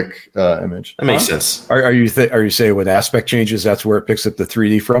stereoscopic image. That makes sense. Are you saying when aspect changes, that's where it picks up the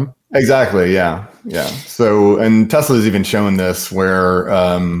 3D from? Exactly. Yeah. So, and Tesla's even shown this where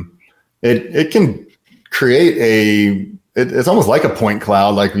it can create it's almost like a point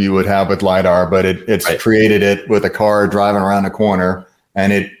cloud like you would have with LiDAR, but it's created it with a car driving around a corner,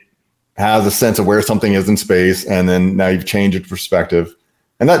 and it has a sense of where something is in space, and then now you've changed its perspective.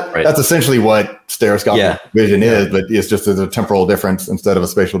 And that's essentially what stereoscopic vision is, but it's just a temporal difference instead of a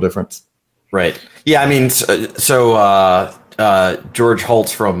spatial difference. Right. Yeah, I mean, so George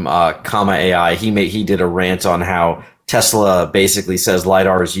Holtz from Comma AI, he did a rant on how Tesla basically says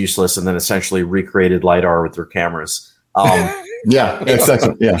LiDAR is useless and then essentially recreated LiDAR with their cameras. Yeah,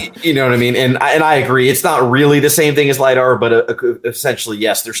 exactly. Yeah, you know what I mean. And I agree. It's not really the same thing as LiDAR, but essentially,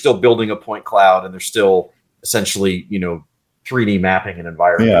 yes, they're still building a point cloud, and they're still essentially, 3D mapping an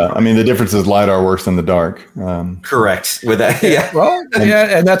environment. Yeah, I mean, the difference is LiDAR works in the dark. Correct. With that, yeah. Well,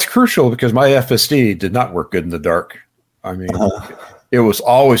 and that's crucial because my FSD did not work good in the dark. I mean, it was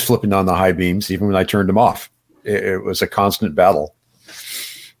always flipping on the high beams, even when I turned them off. It was a constant battle.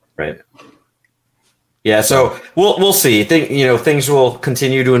 Right. Yeah, so we'll see. Things will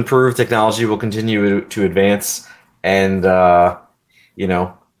continue to improve. Technology will continue to advance, and we'll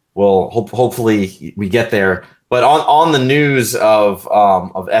hopefully we get there. But on the news of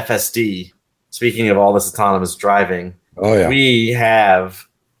FSD, speaking of all this autonomous driving, we have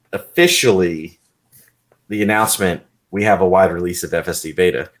officially the announcement. We have a wide release of FSD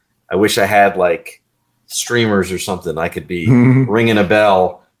beta. I wish I had like streamers or something. I could be ringing a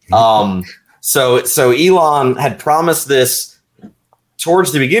bell. So Elon had promised this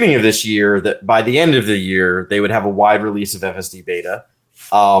towards the beginning of this year that by the end of the year they would have a wide release of FSD beta.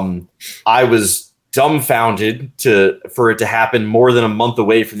 I was dumbfounded for it to happen more than a month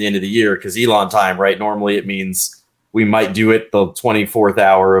away from the end of the year, because Elon time, right? Normally it means we might do it the 24th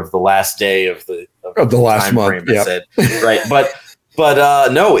hour of the last day of the last month. Said, right, but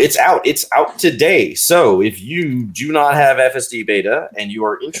no, it's out. It's out today. So if you do not have FSD beta and you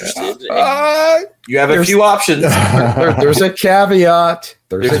are interested, you have a few options. There's a caveat.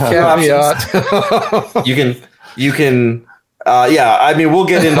 You can. I mean, we'll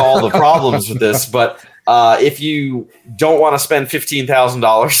get into all the problems with this, but if you don't want to spend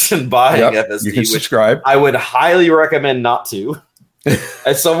 $15,000 in buying FSD, you can subscribe. I would highly recommend not to.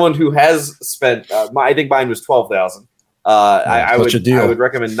 As someone who has spent, I think mine was $12,000. I would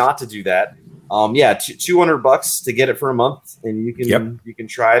recommend not to do that. $200 to get it for a month, and you can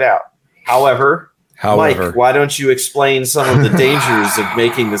try it out. However, Mike, why don't you explain some of the dangers of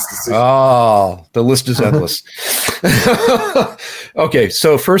making this decision? Oh, the list is endless. Okay,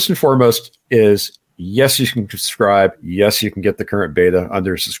 so first and foremost is, yes, you can subscribe. Yes, you can get the current beta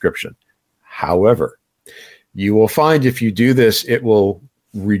under subscription. However, you will find if you do this, it will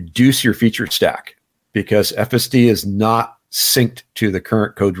reduce your feature stack, because FSD is not synced to the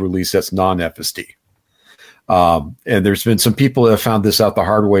current code release that's non-FSD. And there's been some people that have found this out the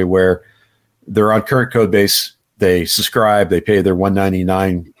hard way, where they're on current code base, they subscribe, they pay their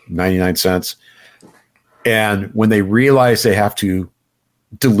 $1.99, and when they realize they have to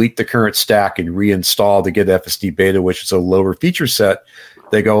delete the current stack and reinstall to get FSD beta, which is a lower feature set,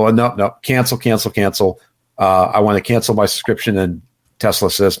 they go, oh, no, cancel. I want to cancel my subscription. And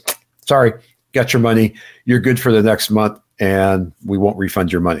Tesla says, sorry, got your money. You're good for the next month, and we won't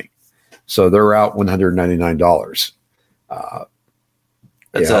refund your money. So they're out $199.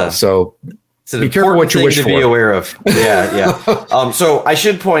 It's It's an important thing to be aware of. Yeah. So I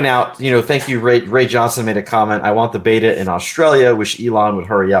should point out, thank you, Ray Johnson made a comment. I want the beta in Australia. Wish Elon would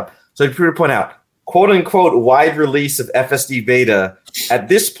hurry up. So to point out, quote unquote, wide release of FSD beta at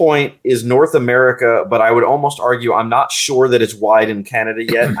this point is North America, but I would almost argue I'm not sure that it's wide in Canada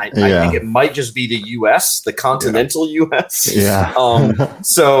yet. I think it might just be the US, the continental US. Yeah.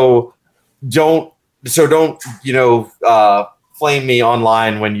 So don't flame me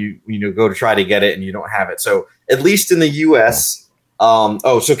online when you go to try to get it and you don't have it. So at least in the US.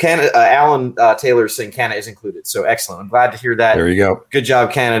 So Canada, Alan Taylor is saying Canada is included. So excellent. I'm glad to hear that. There you go. Good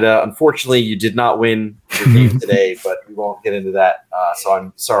job, Canada. Unfortunately, you did not win your game today, but we won't get into that. So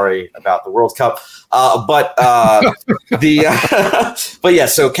I'm sorry about the World Cup. But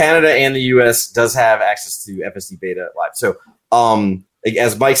so Canada and the US does have access to FSD beta live. So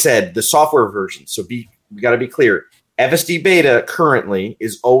as Mike said, the software version. So we got to be clear. FSD beta currently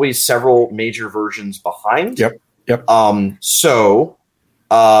is always several major versions behind. Yep.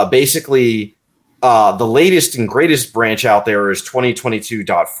 Basically, the latest and greatest branch out there is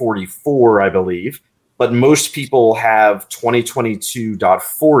 2022.44, I believe, but most people have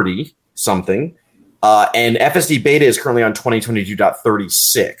 2022.40 something, and FSD beta is currently on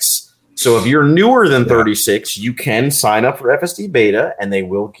 2022.36. So if you're newer than 36, you can sign up for FSD beta, and they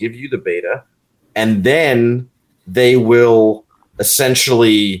will give you the beta, and then they will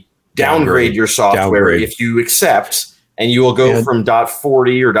essentially downgrade your software if you accept, and you will go from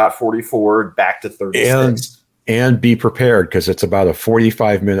 .40 or .44 back to 36. And be prepared, because it's about a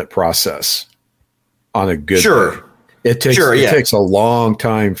 45-minute process on a good day. It takes a long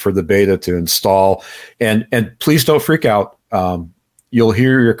time for the beta to install, and please don't freak out. You'll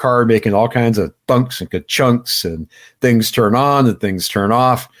hear your car making all kinds of thunks and ka-chunks, and things turn on and things turn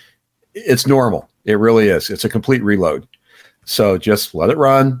off. It's normal. It really is. It's a complete reload. So just let it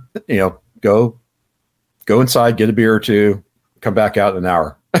run, go inside, get a beer or two, come back out in an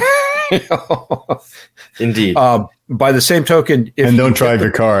hour. Indeed. By the same token, and don't drive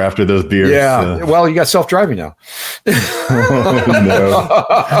your car after those beers. Yeah. Well, you got self-driving now. No.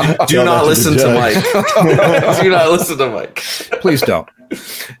 Do not listen to Mike. Do not listen to Mike. Please don't.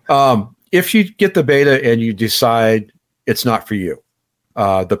 If you get the beta and you decide it's not for you,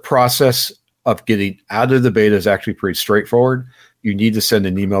 the process of getting out of the beta is actually pretty straightforward. You need to send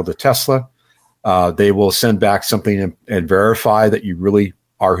an email to Tesla. They will send back something and verify that you really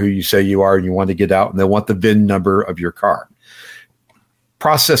are who you say you are and you want to get out, and they want the VIN number of your car.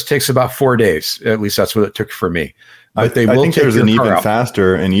 Process takes about 4 days. At least that's what it took for me. But I think there's an even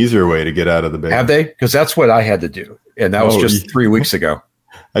faster and easier way to get out of the beta. Have they? Because that's what I had to do. And that was just 3 weeks ago.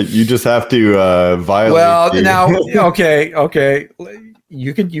 You just have to violate. Well, now, okay.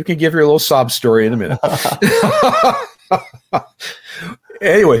 You can give your little sob story in a minute.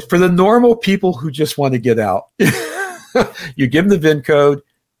 Anyway, for the normal people who just want to get out, you give them the VIN code.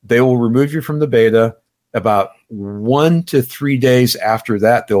 They will remove you from the beta. About 1 to 3 days after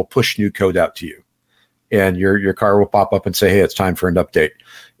that, they'll push new code out to you. And your car will pop up and say, hey, it's time for an update.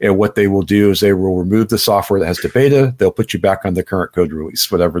 And what they will do is they will remove the software that has the beta. They'll put you back on the current code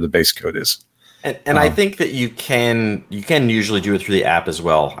release, whatever the base code is. And I think that you can usually do it through the app as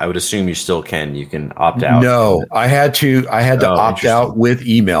well. I would assume you still can. You can opt out. No, I had to opt out with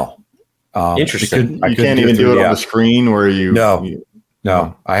email. Interesting. You can't even do it on the screen where you.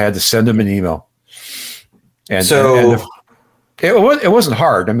 No. I had to send them an email. And so it wasn't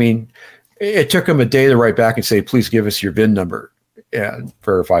hard. I mean, it took them a day to write back and say, please give us your VIN number and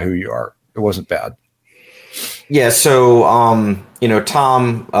verify who you are. It wasn't bad. Yeah. So, Tom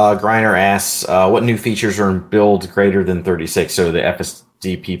Greiner asks, what new features are in build greater than 36? So the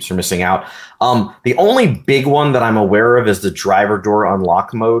FSD peeps are missing out. The only big one that I'm aware of is the driver door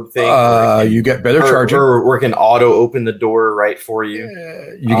unlock mode thing. You get better charging. Or can auto open the door right for you.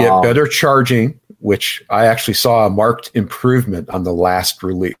 You get better charging, which I actually saw a marked improvement on the last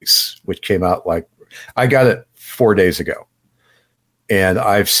release, which came out I got it 4 days ago. And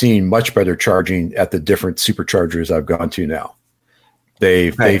I've seen much better charging at the different superchargers I've gone to now.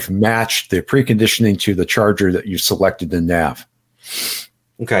 They've matched the preconditioning to the charger that you selected in nav.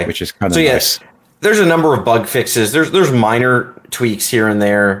 Okay, which is kind of nice. There's a number of bug fixes. There's minor tweaks here and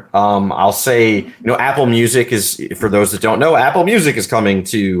there. I'll say, Apple Music is, for those that don't know, Apple Music is coming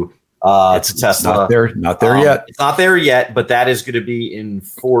to Tesla. It's not there yet. It's not there yet, but that is going to be in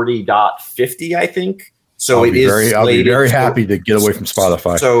 40.50, I think. So I'll be very happy to get away from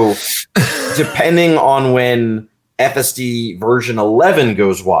Spotify. So depending on when FSD version 11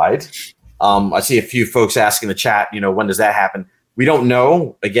 goes wide, I see a few folks asking in the chat, when does that happen? We don't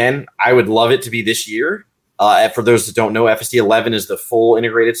know. Again, I would love it to be this year. For those that don't know, FSD 11 is the full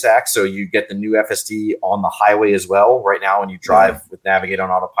integrated stack. So you get the new FSD on the highway as well. Right now, when you drive with Navigate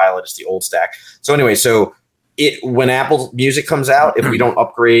on autopilot, it's the old stack. So anyway, when Apple Music comes out, if we don't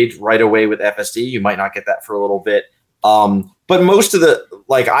upgrade right away with FSD, you might not get that for a little bit. But most of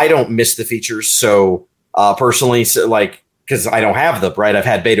I don't miss the features. So personally, because I don't have I've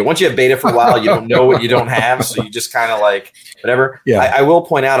had beta. Once you have beta for a while, you don't know what you don't have. So you just kind of whatever. Yeah. I will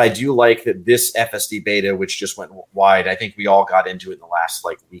point out, I do like that this FSD beta, which just went wide, I think we all got into it in the last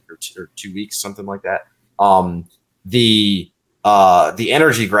week or 2 weeks, something like that. The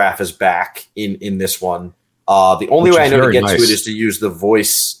energy graph is back in this one. The only way I know to get to it is to use the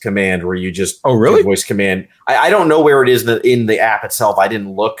voice command where you just voice command. I don't know where it is in the app itself. I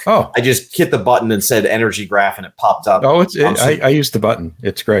didn't look. I just hit the button and said energy graph and it popped up. I used the button.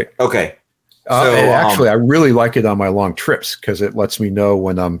 It's great. Okay. Actually, I really like it on my long trips because it lets me know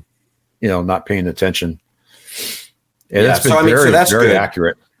when I'm, not paying attention. And it's been very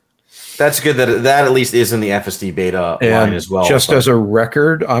accurate. That's good that at least is in the FSD beta line as well. Just as a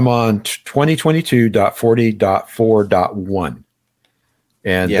record, I'm on 2022.40.4.1.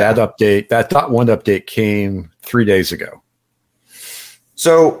 And that update, that .1 update came 3 days ago.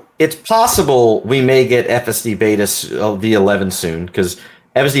 So it's possible we may get FSD beta V11 soon because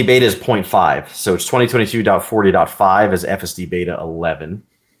FSD beta is 0.5. So it's 2022.40.5 as FSD beta 11.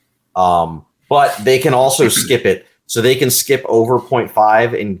 But they can also skip it. So they can skip over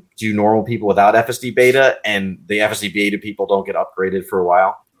 0.5 and do normal people without FSD beta, and the FSD beta people don't get upgraded for a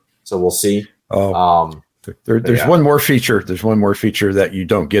while. So we'll see. There's one more feature. There's one more feature that you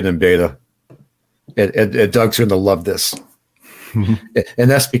don't get in beta. And Doug's going to love this.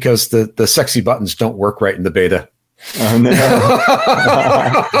 And that's because the sexy buttons don't work right in the beta. Oh no!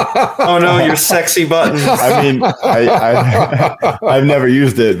 Oh no! Your sexy buttons. I mean, I've never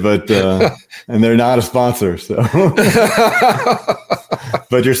used it, but and they're not a sponsor. So,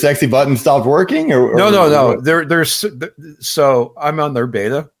 but your sexy button stopped working, or no. So I'm on their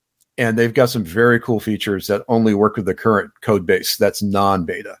beta, and they've got some very cool features that only work with the current code base. That's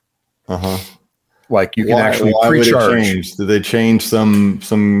non-beta. Like you can actually pre-charge. Did they change some?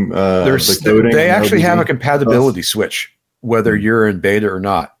 They actually have a compatibility switch, whether you're in beta or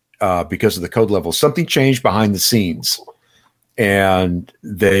not, because of the code level. Something changed behind the scenes, and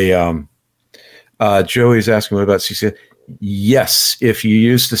they. Joey's asking what about CCS. Yes, if you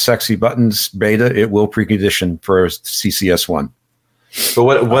use the sexy buttons beta, it will precondition for CCS1. But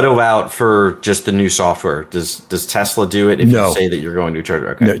what about for just the new software? Does Tesla do it if you say that you're going to charge?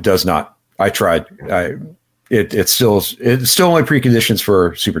 Okay. No, it does not. I tried. It's still only preconditions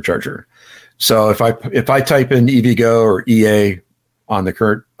for supercharger. So if I type in EVgo or EA on the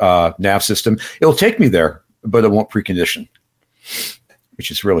current nav system, it'll take me there, but it won't precondition,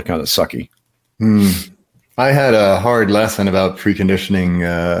 which is really kind of sucky. I had a hard lesson about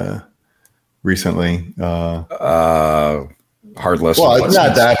preconditioning recently. Hard lesson. Well, it's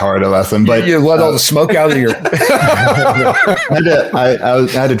not that hard a lesson, but you let all the smoke out of your. I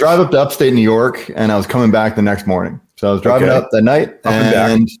had to drive up to upstate New York, and I was coming back the next morning. So I was driving up that night,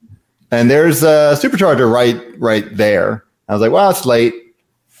 and there's a supercharger right there. I was like, well, it's late,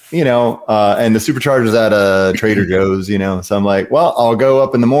 and the supercharger's at a Trader Joe's, So I'm like, well, I'll go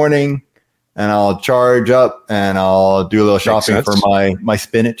up in the morning. And I'll charge up and I'll do a little shopping for my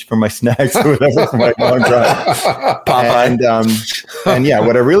spinach, for my snacks, or whatever, for my long drive. And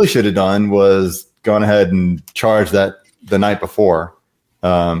what I really should have done was gone ahead and charged that the night before.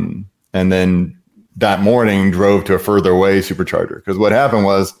 And then that morning drove to a further away supercharger. Because what happened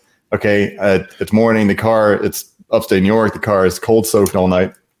was, it's morning, it's upstate New York, the car is cold soaked all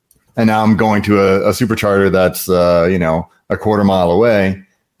night. And now I'm going to a supercharger that's, a quarter mile away.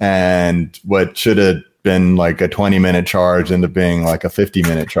 And what should have been like a 20-minute charge ended up being like a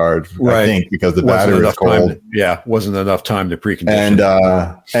 50-minute charge, I think, because the battery was cold. Wasn't enough time to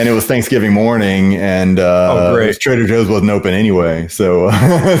precondition. And it was Thanksgiving morning, and Trader Joe's wasn't open anyway. So,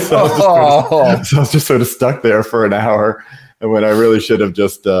 I was just sort of stuck there for an hour. And when I really should have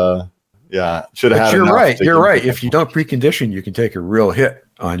just, should have had. You're right. You're right. If you don't precondition, you can take a real hit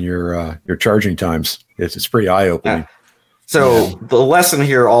on your charging times. It's pretty eye-opening. Yeah. So the lesson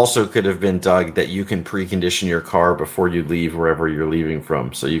here also could have been, Doug, that you can precondition your car before you leave wherever you're leaving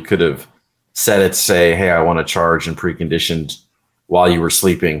from. So you could have set it to say, hey, I want to charge, and preconditioned while you were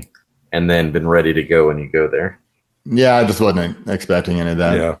sleeping, and then been ready to go when you go there. Yeah, I just wasn't expecting any of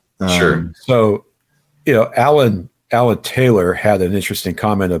that. Yeah, sure. So, Alan Taylor had an interesting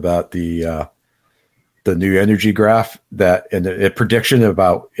comment about the new energy graph and a prediction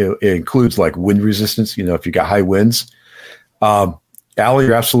about it includes like wind resistance. If you got high winds. Al,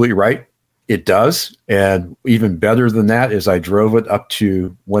 you're absolutely right. It does. And even better than that is I drove it up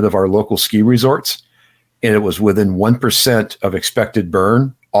to one of our local ski resorts, and it was within 1% of expected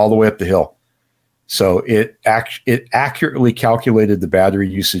burn all the way up the hill. So it accurately calculated the battery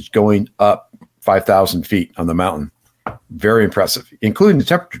usage going up 5,000 feet on the mountain. Very impressive, including the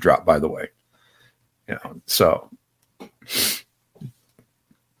temperature drop, by the way. So.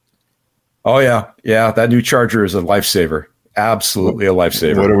 Oh yeah, that new charger is a lifesaver. Absolutely a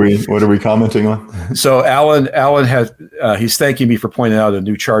lifesaver. What are we commenting on? So Alan has he's thanking me for pointing out a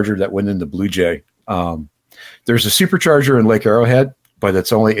new charger that went into Blue Jay. There's a supercharger in Lake Arrowhead, but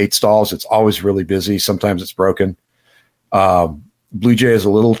it's only 8 stalls. It's always really busy. Sometimes it's broken. Blue Jay is a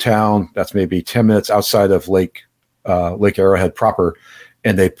little town that's maybe 10 minutes outside of Lake Arrowhead proper,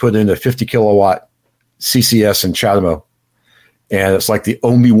 and they put in a 50 kilowatt CCS in Chatamo, and it's like the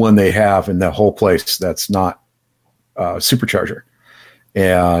only one they have in that whole place that's not supercharger.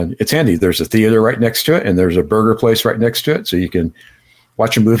 And it's handy. There's a theater right next to it, and there's a burger place right next to it, so you can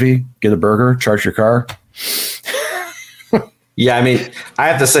watch a movie, get a burger, charge your car. Yeah, I mean, I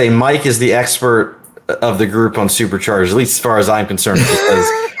have to say, Mike is the expert of the group on superchargers, at least as far as I'm concerned, because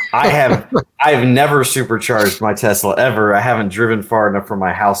I have never supercharged my Tesla ever. I haven't driven far enough from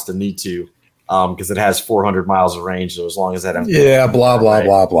my house to need to, because it has 400 miles of range. So as long as that, blah blah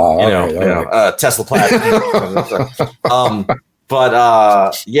blah blah. Tesla Platinum.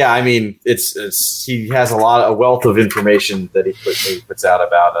 Yeah, I mean, it's he has a wealth of information that he puts out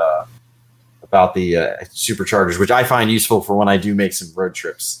about the superchargers, which I find useful for when I do make some road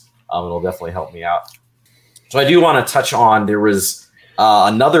trips. It'll definitely help me out. So I do want to touch on, there was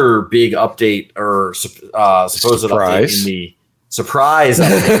another big update or supposed update in the surprise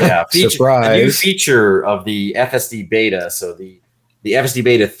update. Yeah, surprise. A new feature of the FSD beta. So the FSD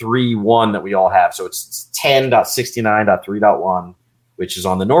beta 3.1 that we all have. So it's 10.69.3.1, which is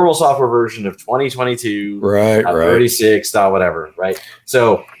on the normal software version of 2022. Right. 36. Whatever. Right.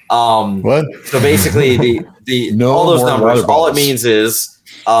 So what? So basically the all those numbers, all it means is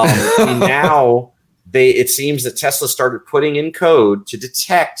now it seems that Tesla started putting in code to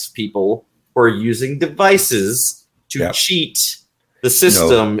detect people who are using devices to cheat the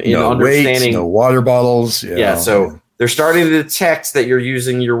system in understanding. Weights, no water bottles. So they're starting to detect that you're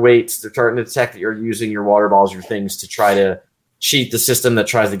using your weights. They're starting to detect that you're using your water bottles, your things, to try to cheat the system that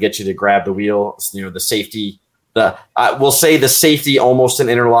tries to get you to grab the wheel. The safety. We'll say the safety almost an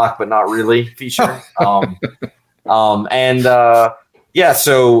interlock, but not really feature. So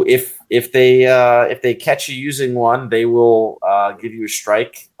if they catch you using one, they will give you a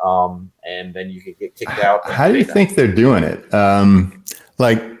strike, and then you can get kicked out. How do you think they're doing it?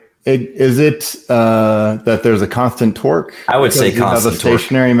 Is it that there's a constant torque? I would say constant torque.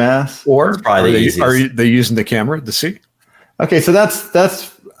 Stationary mass, or are they using the camera to see? Okay, so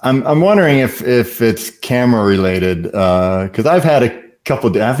that's. I'm wondering if it's camera related, because I've had a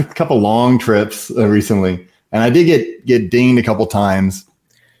couple long trips recently, and I did get dinged a couple times.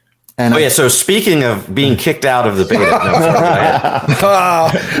 And so speaking of being kicked out of the beta, I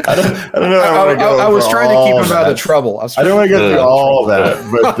don't know. I was trying to keep him out of trouble. I don't want to go through all of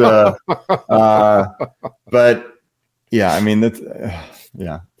that, but yeah, I mean that's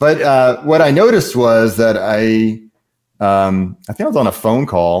yeah. But what I noticed was that I think I was on a phone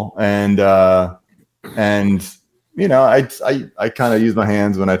call, and I kind of use my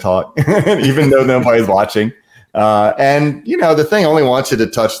hands when I talk, even though nobody's watching. The thing only wants you to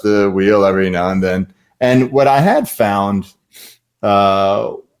touch the wheel every now and then. And what I had found,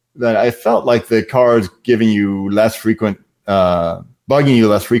 that I felt like the car is giving you less frequent, bugging you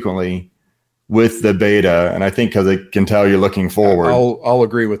less frequently with the beta. And I think because it can tell you're looking forward. I'll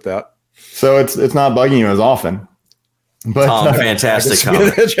agree with that. So it's not bugging you as often. But fantastic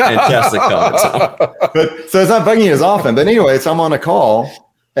comment. Fantastic comment. So it's not bugging you as often. But anyway, so I'm on a call,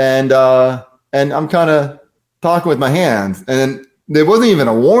 and I'm kind of talking with my hands, and there wasn't even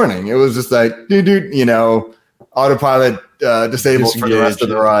a warning. It was just like, autopilot disabled for the rest of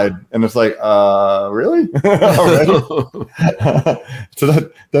the ride. And it's like, really?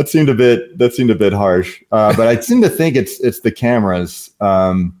 So that seemed a bit harsh. But I seem to think it's the cameras.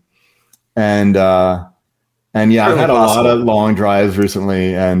 And yeah, I've had a lot of long drives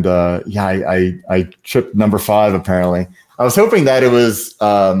recently, and I tripped number 5 apparently. I was hoping that it was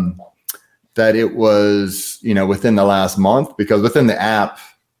within the last month, because within the app,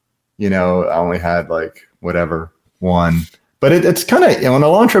 I only had one. But it's kind of, on a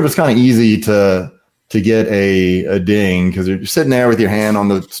long trip, it's kind of easy to get a ding, because you're sitting there with your hand on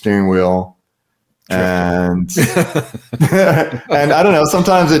the steering wheel. And and I don't know,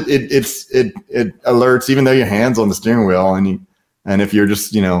 sometimes it alerts even though your hand's on the steering wheel, and if you're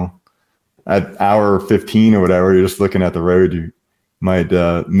just at hour 15 or whatever, you're just looking at the road, you might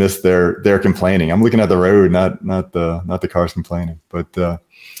miss their complaining. I'm looking at the road, not the cars complaining. But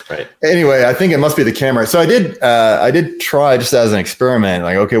right. Anyway, I think it must be the camera. So I did try just as an experiment,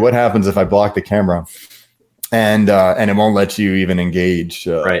 like, okay, what happens if I block the camera? And it won't let you even engage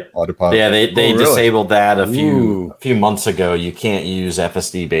right. autopilot. Yeah, they really? disabled that a few months ago. You can't use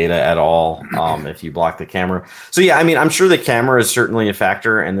FSD beta at all if you block the camera. So yeah, I mean, I'm sure the camera is certainly a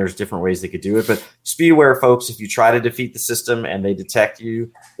factor, and there's different ways they could do it. But just be aware, folks, if you try to defeat the system and they detect you,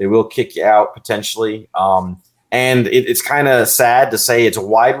 they will kick you out potentially. And it's kind of sad to say it's a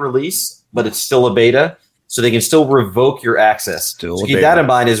wide release, but it's still a beta, so they can still revoke your access. So keep that in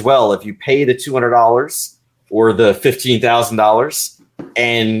mind as well. If you pay the $200 or the $15,000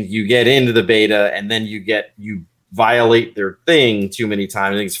 and you get into the beta and then you violate their thing too many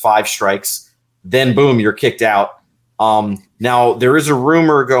times, I think it's 5 strikes, then boom, you're kicked out. Now there is a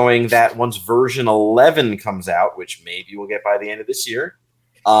rumor going that once version 11 comes out, which maybe we'll get by the end of this year,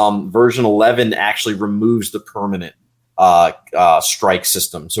 version 11 actually removes the permanent strike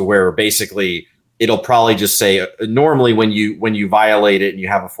system. So where basically it'll probably just say, normally when you violate it and you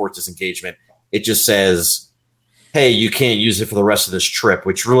have a forced disengagement, it just says, hey, you can't use it for the rest of this trip,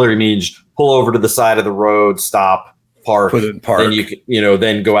 which really means pull over to the side of the road, stop, park, put it in park. Then you can,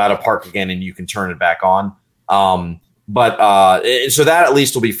 then go out of park again and you can turn it back on. But so that at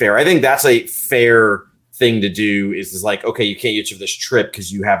least will be fair. I think that's a fair thing to do is like, okay, you can't use it for this trip because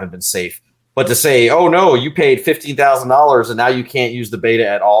you haven't been safe. But to say, oh no, you paid $15,000 and now you can't use the beta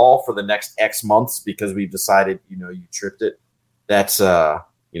at all for the next X months because we've decided, you tripped it. That's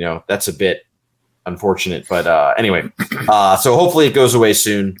that's a bit unfortunate, but anyway, so hopefully it goes away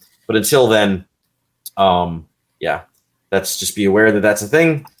soon. But until then, let's just be aware that that's a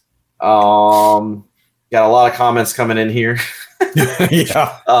thing. Got a lot of comments coming in here.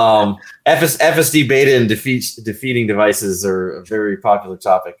 Yeah. FSD beta and defeating devices are a very popular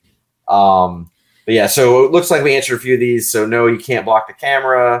topic. But yeah, so it looks like we answered a few of these. So no, you can't block the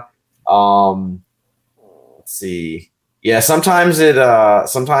camera. Let's see. Yeah, sometimes it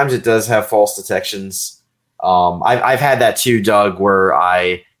does have false detections. I've had that too, Doug, where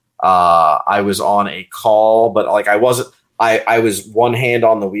I was on a call, but like I was one hand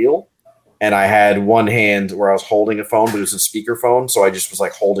on the wheel, and I had one hand where I was holding a phone, but it was a speakerphone, so I just was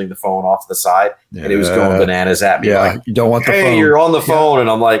like holding the phone off to the side, and it was going bananas at me. Yeah, like, you don't want the phone. Hey, you're on the phone, and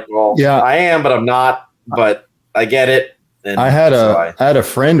I'm like, well, yeah, I am, but I'm not. But I get it. And I had a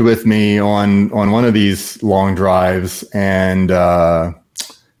friend with me on one of these long drives, and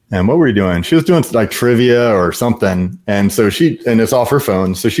what were we doing? She was doing like trivia or something, and so it's off her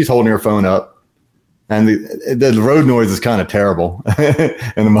phone, so she's holding her phone up, and the road noise is kind of terrible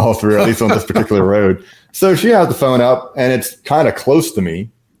in the mall through, at least on this particular road. So she has the phone up, and it's kind of close to me,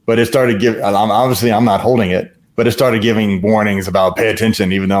 but it started giving. I'm not holding it, but it started giving warnings about pay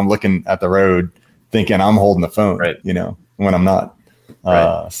attention, even though I'm looking at the road, thinking I'm holding the phone, right? When I'm not.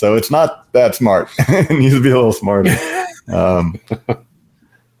 Right. So it's not that smart. It needs to be a little smarter. Yeah.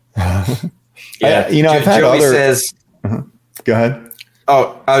 I've had Joey says, go ahead.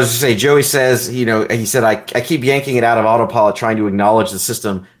 Oh, I was just saying, Joey says, he said, I keep yanking it out of autopilot, trying to acknowledge the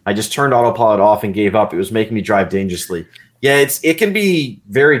system. I just turned autopilot off and gave up. It was making me drive dangerously. Yeah, it can be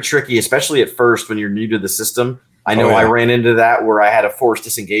very tricky, especially at first when you're new to the system. I know I ran into that where I had a forced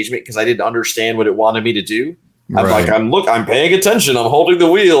disengagement because I didn't understand what it wanted me to do. I'm like, I'm paying attention. I'm holding the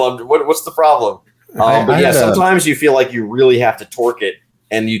wheel. What's the problem? But sometimes you feel like you really have to torque it,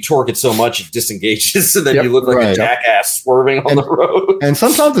 and you torque it so much it disengages, and then you look like a jackass swerving on the road. And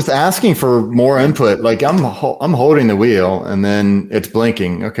sometimes it's asking for more input. Like I'm holding the wheel, and then it's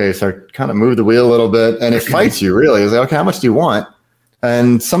blinking. Okay, so I kind of move the wheel a little bit, and it fights you. Really, it's like, okay, how much do you want?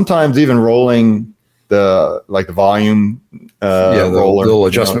 And sometimes even rolling the volume roller, little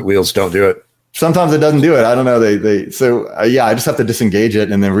adjustment wheels don't do it. Sometimes it doesn't do it. I don't know. I just have to disengage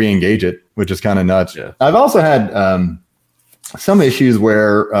it and then re-engage it, which is kind of nuts. Yeah. I've also had some issues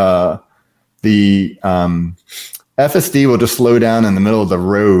where the FSD will just slow down in the middle of the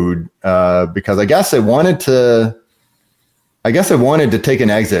road because I guess it wanted to take an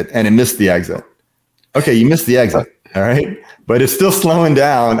exit and it missed the exit. Okay, you missed the exit. All right. But it's still slowing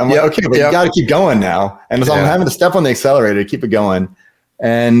down. I'm like, okay, but you got to keep going now. And so I'm having to step on the accelerator to keep it going.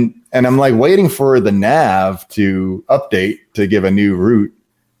 And I'm like waiting for the nav to update to give a new route.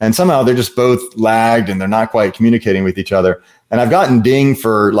 And somehow they're just both lagged and they're not quite communicating with each other. And I've gotten dinged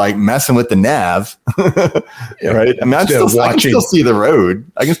for like messing with the nav. Right. I mean, I can still see the road.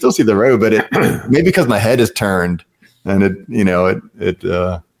 I can still see the road, but maybe because my head is turned and it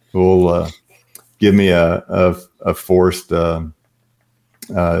will give me a forced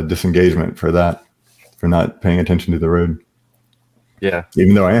disengagement for that, for not paying attention to the road. Yeah.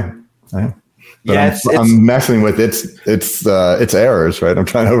 Even though I am. But yeah, I'm messing with its errors, right? I'm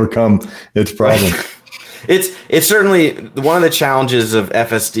trying to overcome its problems. It's certainly one of the challenges of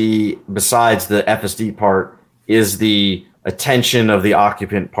FSD, besides the FSD part, is the attention of the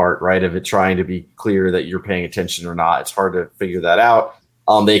occupant part, right? Of it trying to be clear that you're paying attention or not. It's hard to figure that out.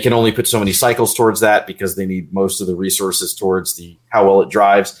 They can only put so many cycles towards that because they need most of the resources towards how well it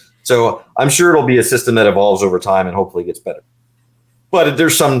drives. So I'm sure it'll be a system that evolves over time and hopefully gets better. But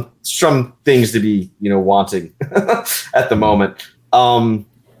there's some things to be, wanting at the moment.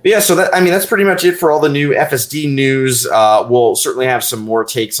 Yeah, so that's pretty much it for all the new FSD news. We'll certainly have some more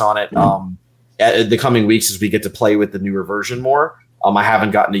takes on it at the coming weeks as we get to play with the newer version more. I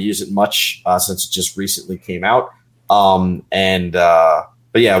haven't gotten to use it much since it just recently came out.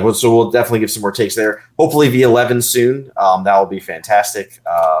 But yeah, so we'll definitely give some more takes there. Hopefully V11 soon. That will be fantastic.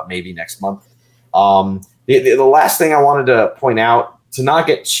 Maybe next month. The last thing I wanted to point out, to not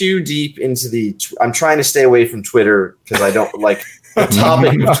get too deep into I'm trying to stay away from Twitter because I don't like the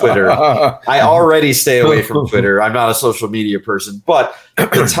topic of Twitter. I already stay away from Twitter. I'm not a social media person, but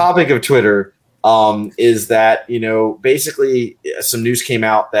the topic of Twitter is that, basically some news came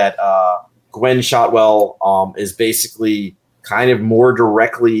out that Gwen Shotwell is basically kind of more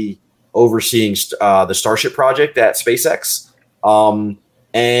directly overseeing the Starship project at SpaceX.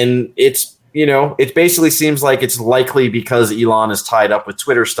 And it basically seems like it's likely because Elon is tied up with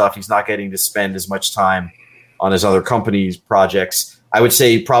Twitter stuff, he's not getting to spend as much time on his other company's projects. I would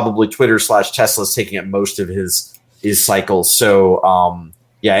say probably Twitter / Tesla is taking up most of his cycles. So,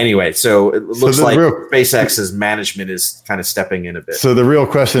 anyway, so it looks like SpaceX's management is kind of stepping in a bit. So the real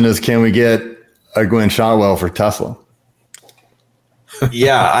question is, can we get a Gwen Shotwell for Tesla?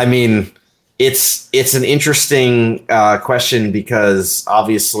 Yeah, it's an interesting question because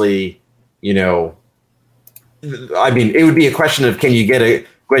obviously, it would be a question of, can you get a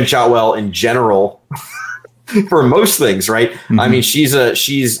Gwen Shotwell in general for most things, right? Mm-hmm.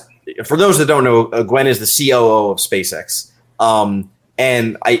 She's for those that don't know, Gwen is the COO of SpaceX.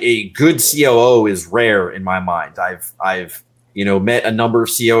 And a good COO is rare in my mind. I've met a number of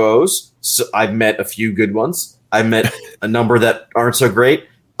COOs. So I've met a few good ones. I've met a number that aren't so great.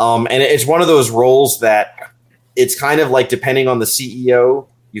 And it's one of those roles that it's kind of like, depending on the CEO,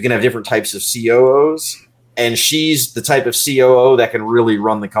 you can have different types of COOs. And she's the type of COO that can really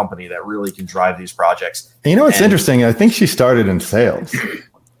run the company, that really can drive these projects. And it's interesting. I think she started in sales.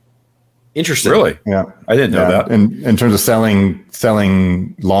 Interesting. Really? Yeah. I didn't know that. In terms of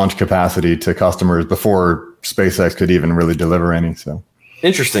selling launch capacity to customers before SpaceX could even really deliver any. So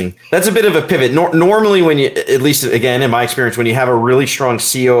interesting. That's a bit of a pivot. Normally when you, at least again, in my experience, when you have a really strong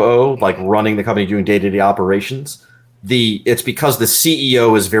COO, like running the company, doing day-to-day operations, it's because the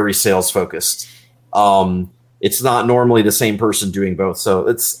CEO is very sales focused. It's not normally the same person doing both. So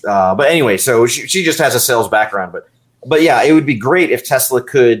but anyway, so she just has a sales background, but yeah, it would be great if Tesla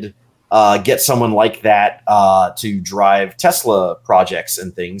could get someone like that to drive Tesla projects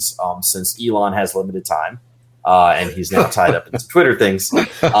and things, since Elon has limited time and he's now tied up into Twitter things.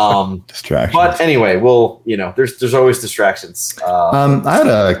 Distractions. But anyway, there's always distractions. I had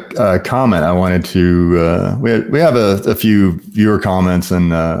a comment I wanted to. We have a few viewer comments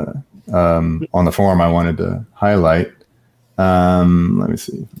and on the forum I wanted to highlight. Let me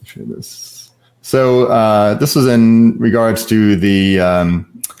see. Let me share this. So this was in regards to the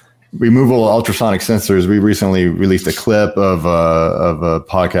removal of ultrasonic sensors. We recently released a clip of a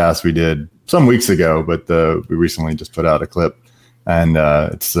podcast we did some weeks ago, but we recently just put out a clip, and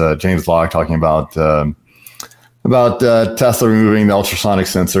it's James Locke talking about Tesla removing the ultrasonic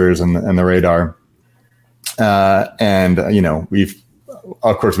sensors and the radar. And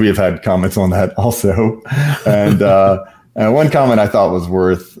we have had comments on that also, and one comment I thought was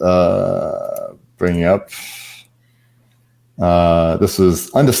worth bringing up. This was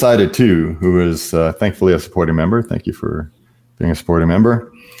Undecided 2, who is thankfully a supporting member. Thank you for being a supporting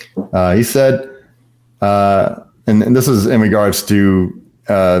member. He said, and this is in regards to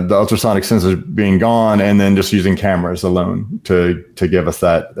the ultrasonic sensors being gone and then just using cameras alone to give us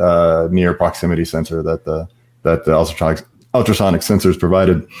that near proximity sensor that the ultrasonic sensors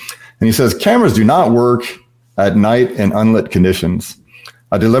provided. And he says, cameras do not work at night in unlit conditions.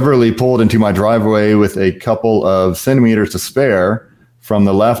 I deliberately pulled into my driveway with a couple of centimeters to spare from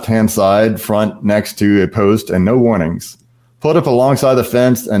the left-hand side front next to a post and no warnings. Pulled up alongside the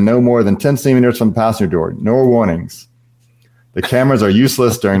fence and no more than 10 centimeters from the passenger door. No warnings. The cameras are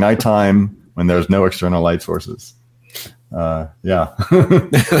useless during nighttime when there's no external light sources. Yeah,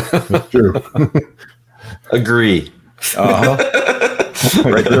 that's true. Agree. Uh-huh.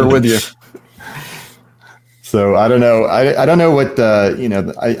 Right there with you. So I don't know. I don't know what I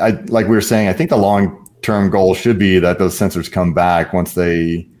like we were saying. I think the long-term goal should be that those sensors come back once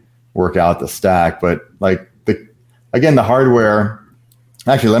they work out the stack. But like the hardware.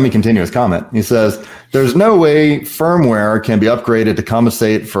 Actually, let me continue his comment. He says, "There's no way firmware can be upgraded to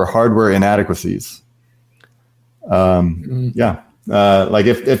compensate for hardware inadequacies." Yeah. Like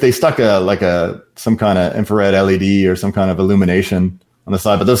if they stuck some kind of infrared LED or some kind of illumination on the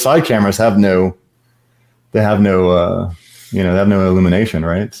side, but those side cameras have no illumination,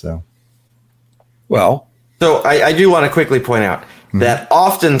 right? So I do want to quickly point out that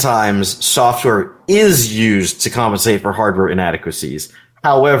oftentimes software is used to compensate for hardware inadequacies.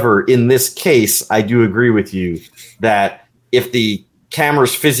 However, in this case, I do agree with you that if the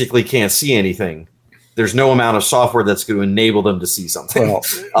cameras physically can't see anything, there's no amount of software that's going to enable them to see something.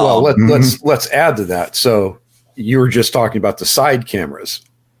 Let's add to that. So you were just talking about the side cameras.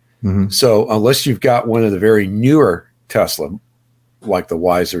 Mm-hmm. So unless you've got one of the very newer Tesla, like the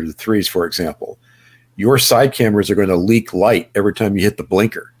Ys or the 3s, for example, your side cameras are going to leak light every time you hit the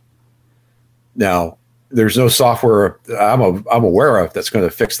blinker. Now, there's no software I'm aware of that's going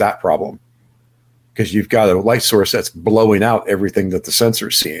to fix that problem, because you've got a light source that's blowing out everything that the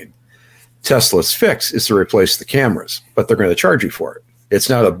sensor's seeing. Tesla's fix is to replace the cameras, but they're going to charge you for it. It's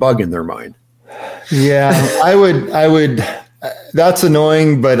not a bug in their mind. Yeah, I would. That's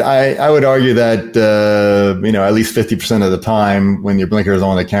annoying, but I would argue that at least 50% of the time when your blinker is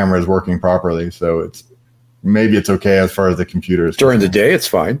on, the camera is working properly. So maybe it's okay as far as the computer is during the day. It's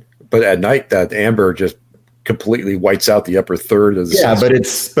fine, but at night that amber just completely whites out the upper third of the sensor.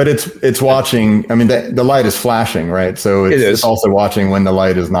 but it's watching. I mean, the light is flashing, right? So it's also watching when the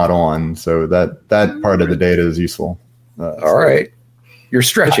light is not on. So that part of the data is useful. All right. You're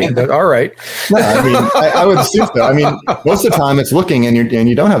stretching, but all right. No, I mean, I would assume so. I mean, most of the time it's looking and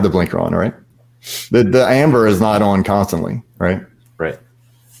you don't have the blinker on, right? The amber is not on constantly, right? Right.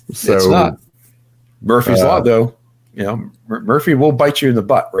 So it's not. Murphy's Law, though. Murphy will bite you in the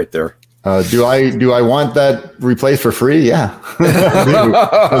butt right there. Do I want that replaced for free? Yeah.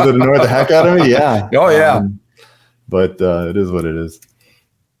 Does it annoy the heck out of me? Yeah. Oh yeah. But it is what it is.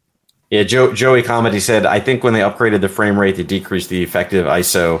 Yeah, Joey Comedy said, I think when they upgraded the frame rate, they decreased the effective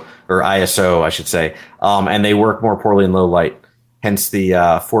ISO, I should say, and they work more poorly in low light. Hence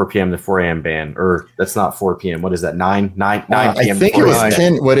the 4 p.m. to 4 a.m. ban. Or that's not 4 p.m. What is that? 9 p.m. I think it was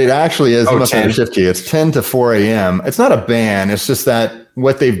 10. What it actually is, must have shift key. It's 10 to 4 a.m. It's not a ban. It's just that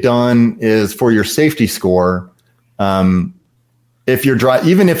what they've done is for your safety score, if you're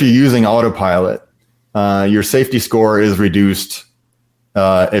even if you're using autopilot, your safety score is reduced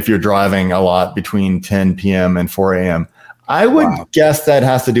if you're driving a lot between 10 p.m. and 4 a.m. I would guess that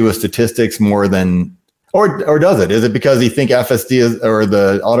has to do with statistics more than, or does it? Is it because you think FSD or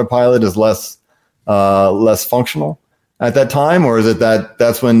the autopilot is less functional at that time, or is it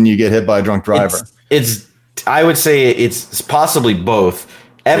that's when you get hit by a drunk driver? I would say it's possibly both.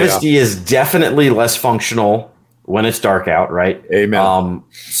 FSD is definitely less functional when it's dark out, right? Amen.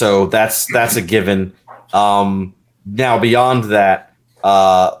 So that's a given. Now beyond that,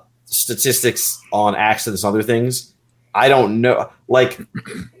 statistics on accidents and other things, I don't know. Like,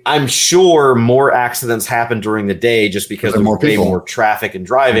 I'm sure more accidents happen during the day just because there's way more traffic and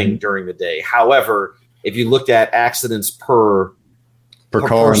driving during the day. However, if you looked at accidents per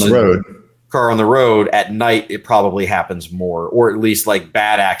car on the road at night, it probably happens more, or at least like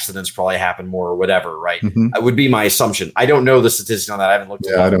bad accidents probably happen more, or whatever, right? That would be my assumption. I don't know the statistics on that. I haven't looked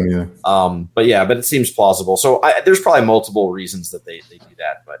at it. I don't either. But it seems plausible. So there's probably multiple reasons that they do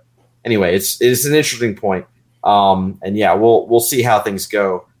that. But anyway, it's an interesting point. And yeah, we'll see how things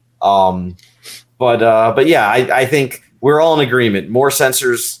go. But yeah, I think we're all in agreement. More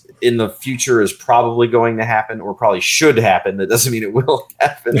sensors in the future is probably going to happen, or probably should happen. That doesn't mean it will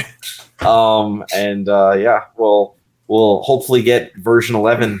happen. Yeah, we'll hopefully get version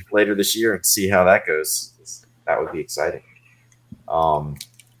 11 later this year and see how that goes. That would be exciting. Were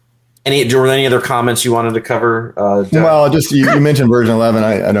there any other comments you wanted to cover? Well, just you mentioned version 11.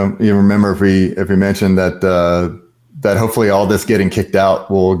 I don't even remember if we mentioned that hopefully all this getting kicked out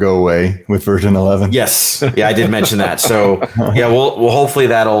will go away with version 11. Yes, yeah, I did mention that. So yeah, we'll hopefully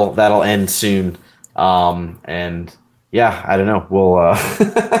that'll end soon. And yeah, I don't know. We'll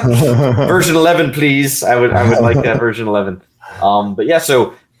version 11, please. I would like that version 11. But yeah,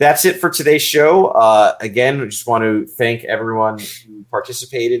 so that's it for today's show. Again, we just want to thank everyone who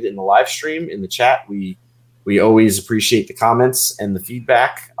participated in the live stream, in the chat. We always appreciate the comments and the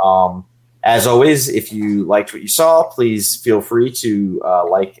feedback. As always, if you liked what you saw, please feel free to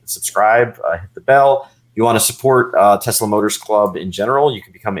like and subscribe, hit the bell. you want to support Tesla Motors Club in general, you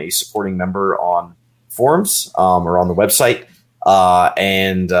can become a supporting member on forums or on the website.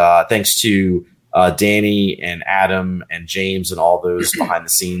 And thanks to Danny and Adam and James and all those behind the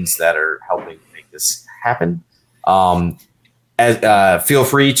scenes that are helping make this happen. Feel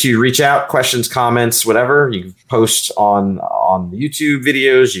free to reach out, questions, comments, whatever. You can post on the YouTube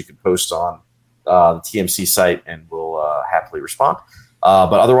videos. You can post on the TMC site, and we'll happily respond.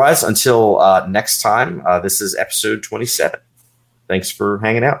 But otherwise, until next time, this is episode 27. Thanks for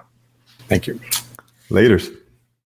hanging out. Thank you. Laters.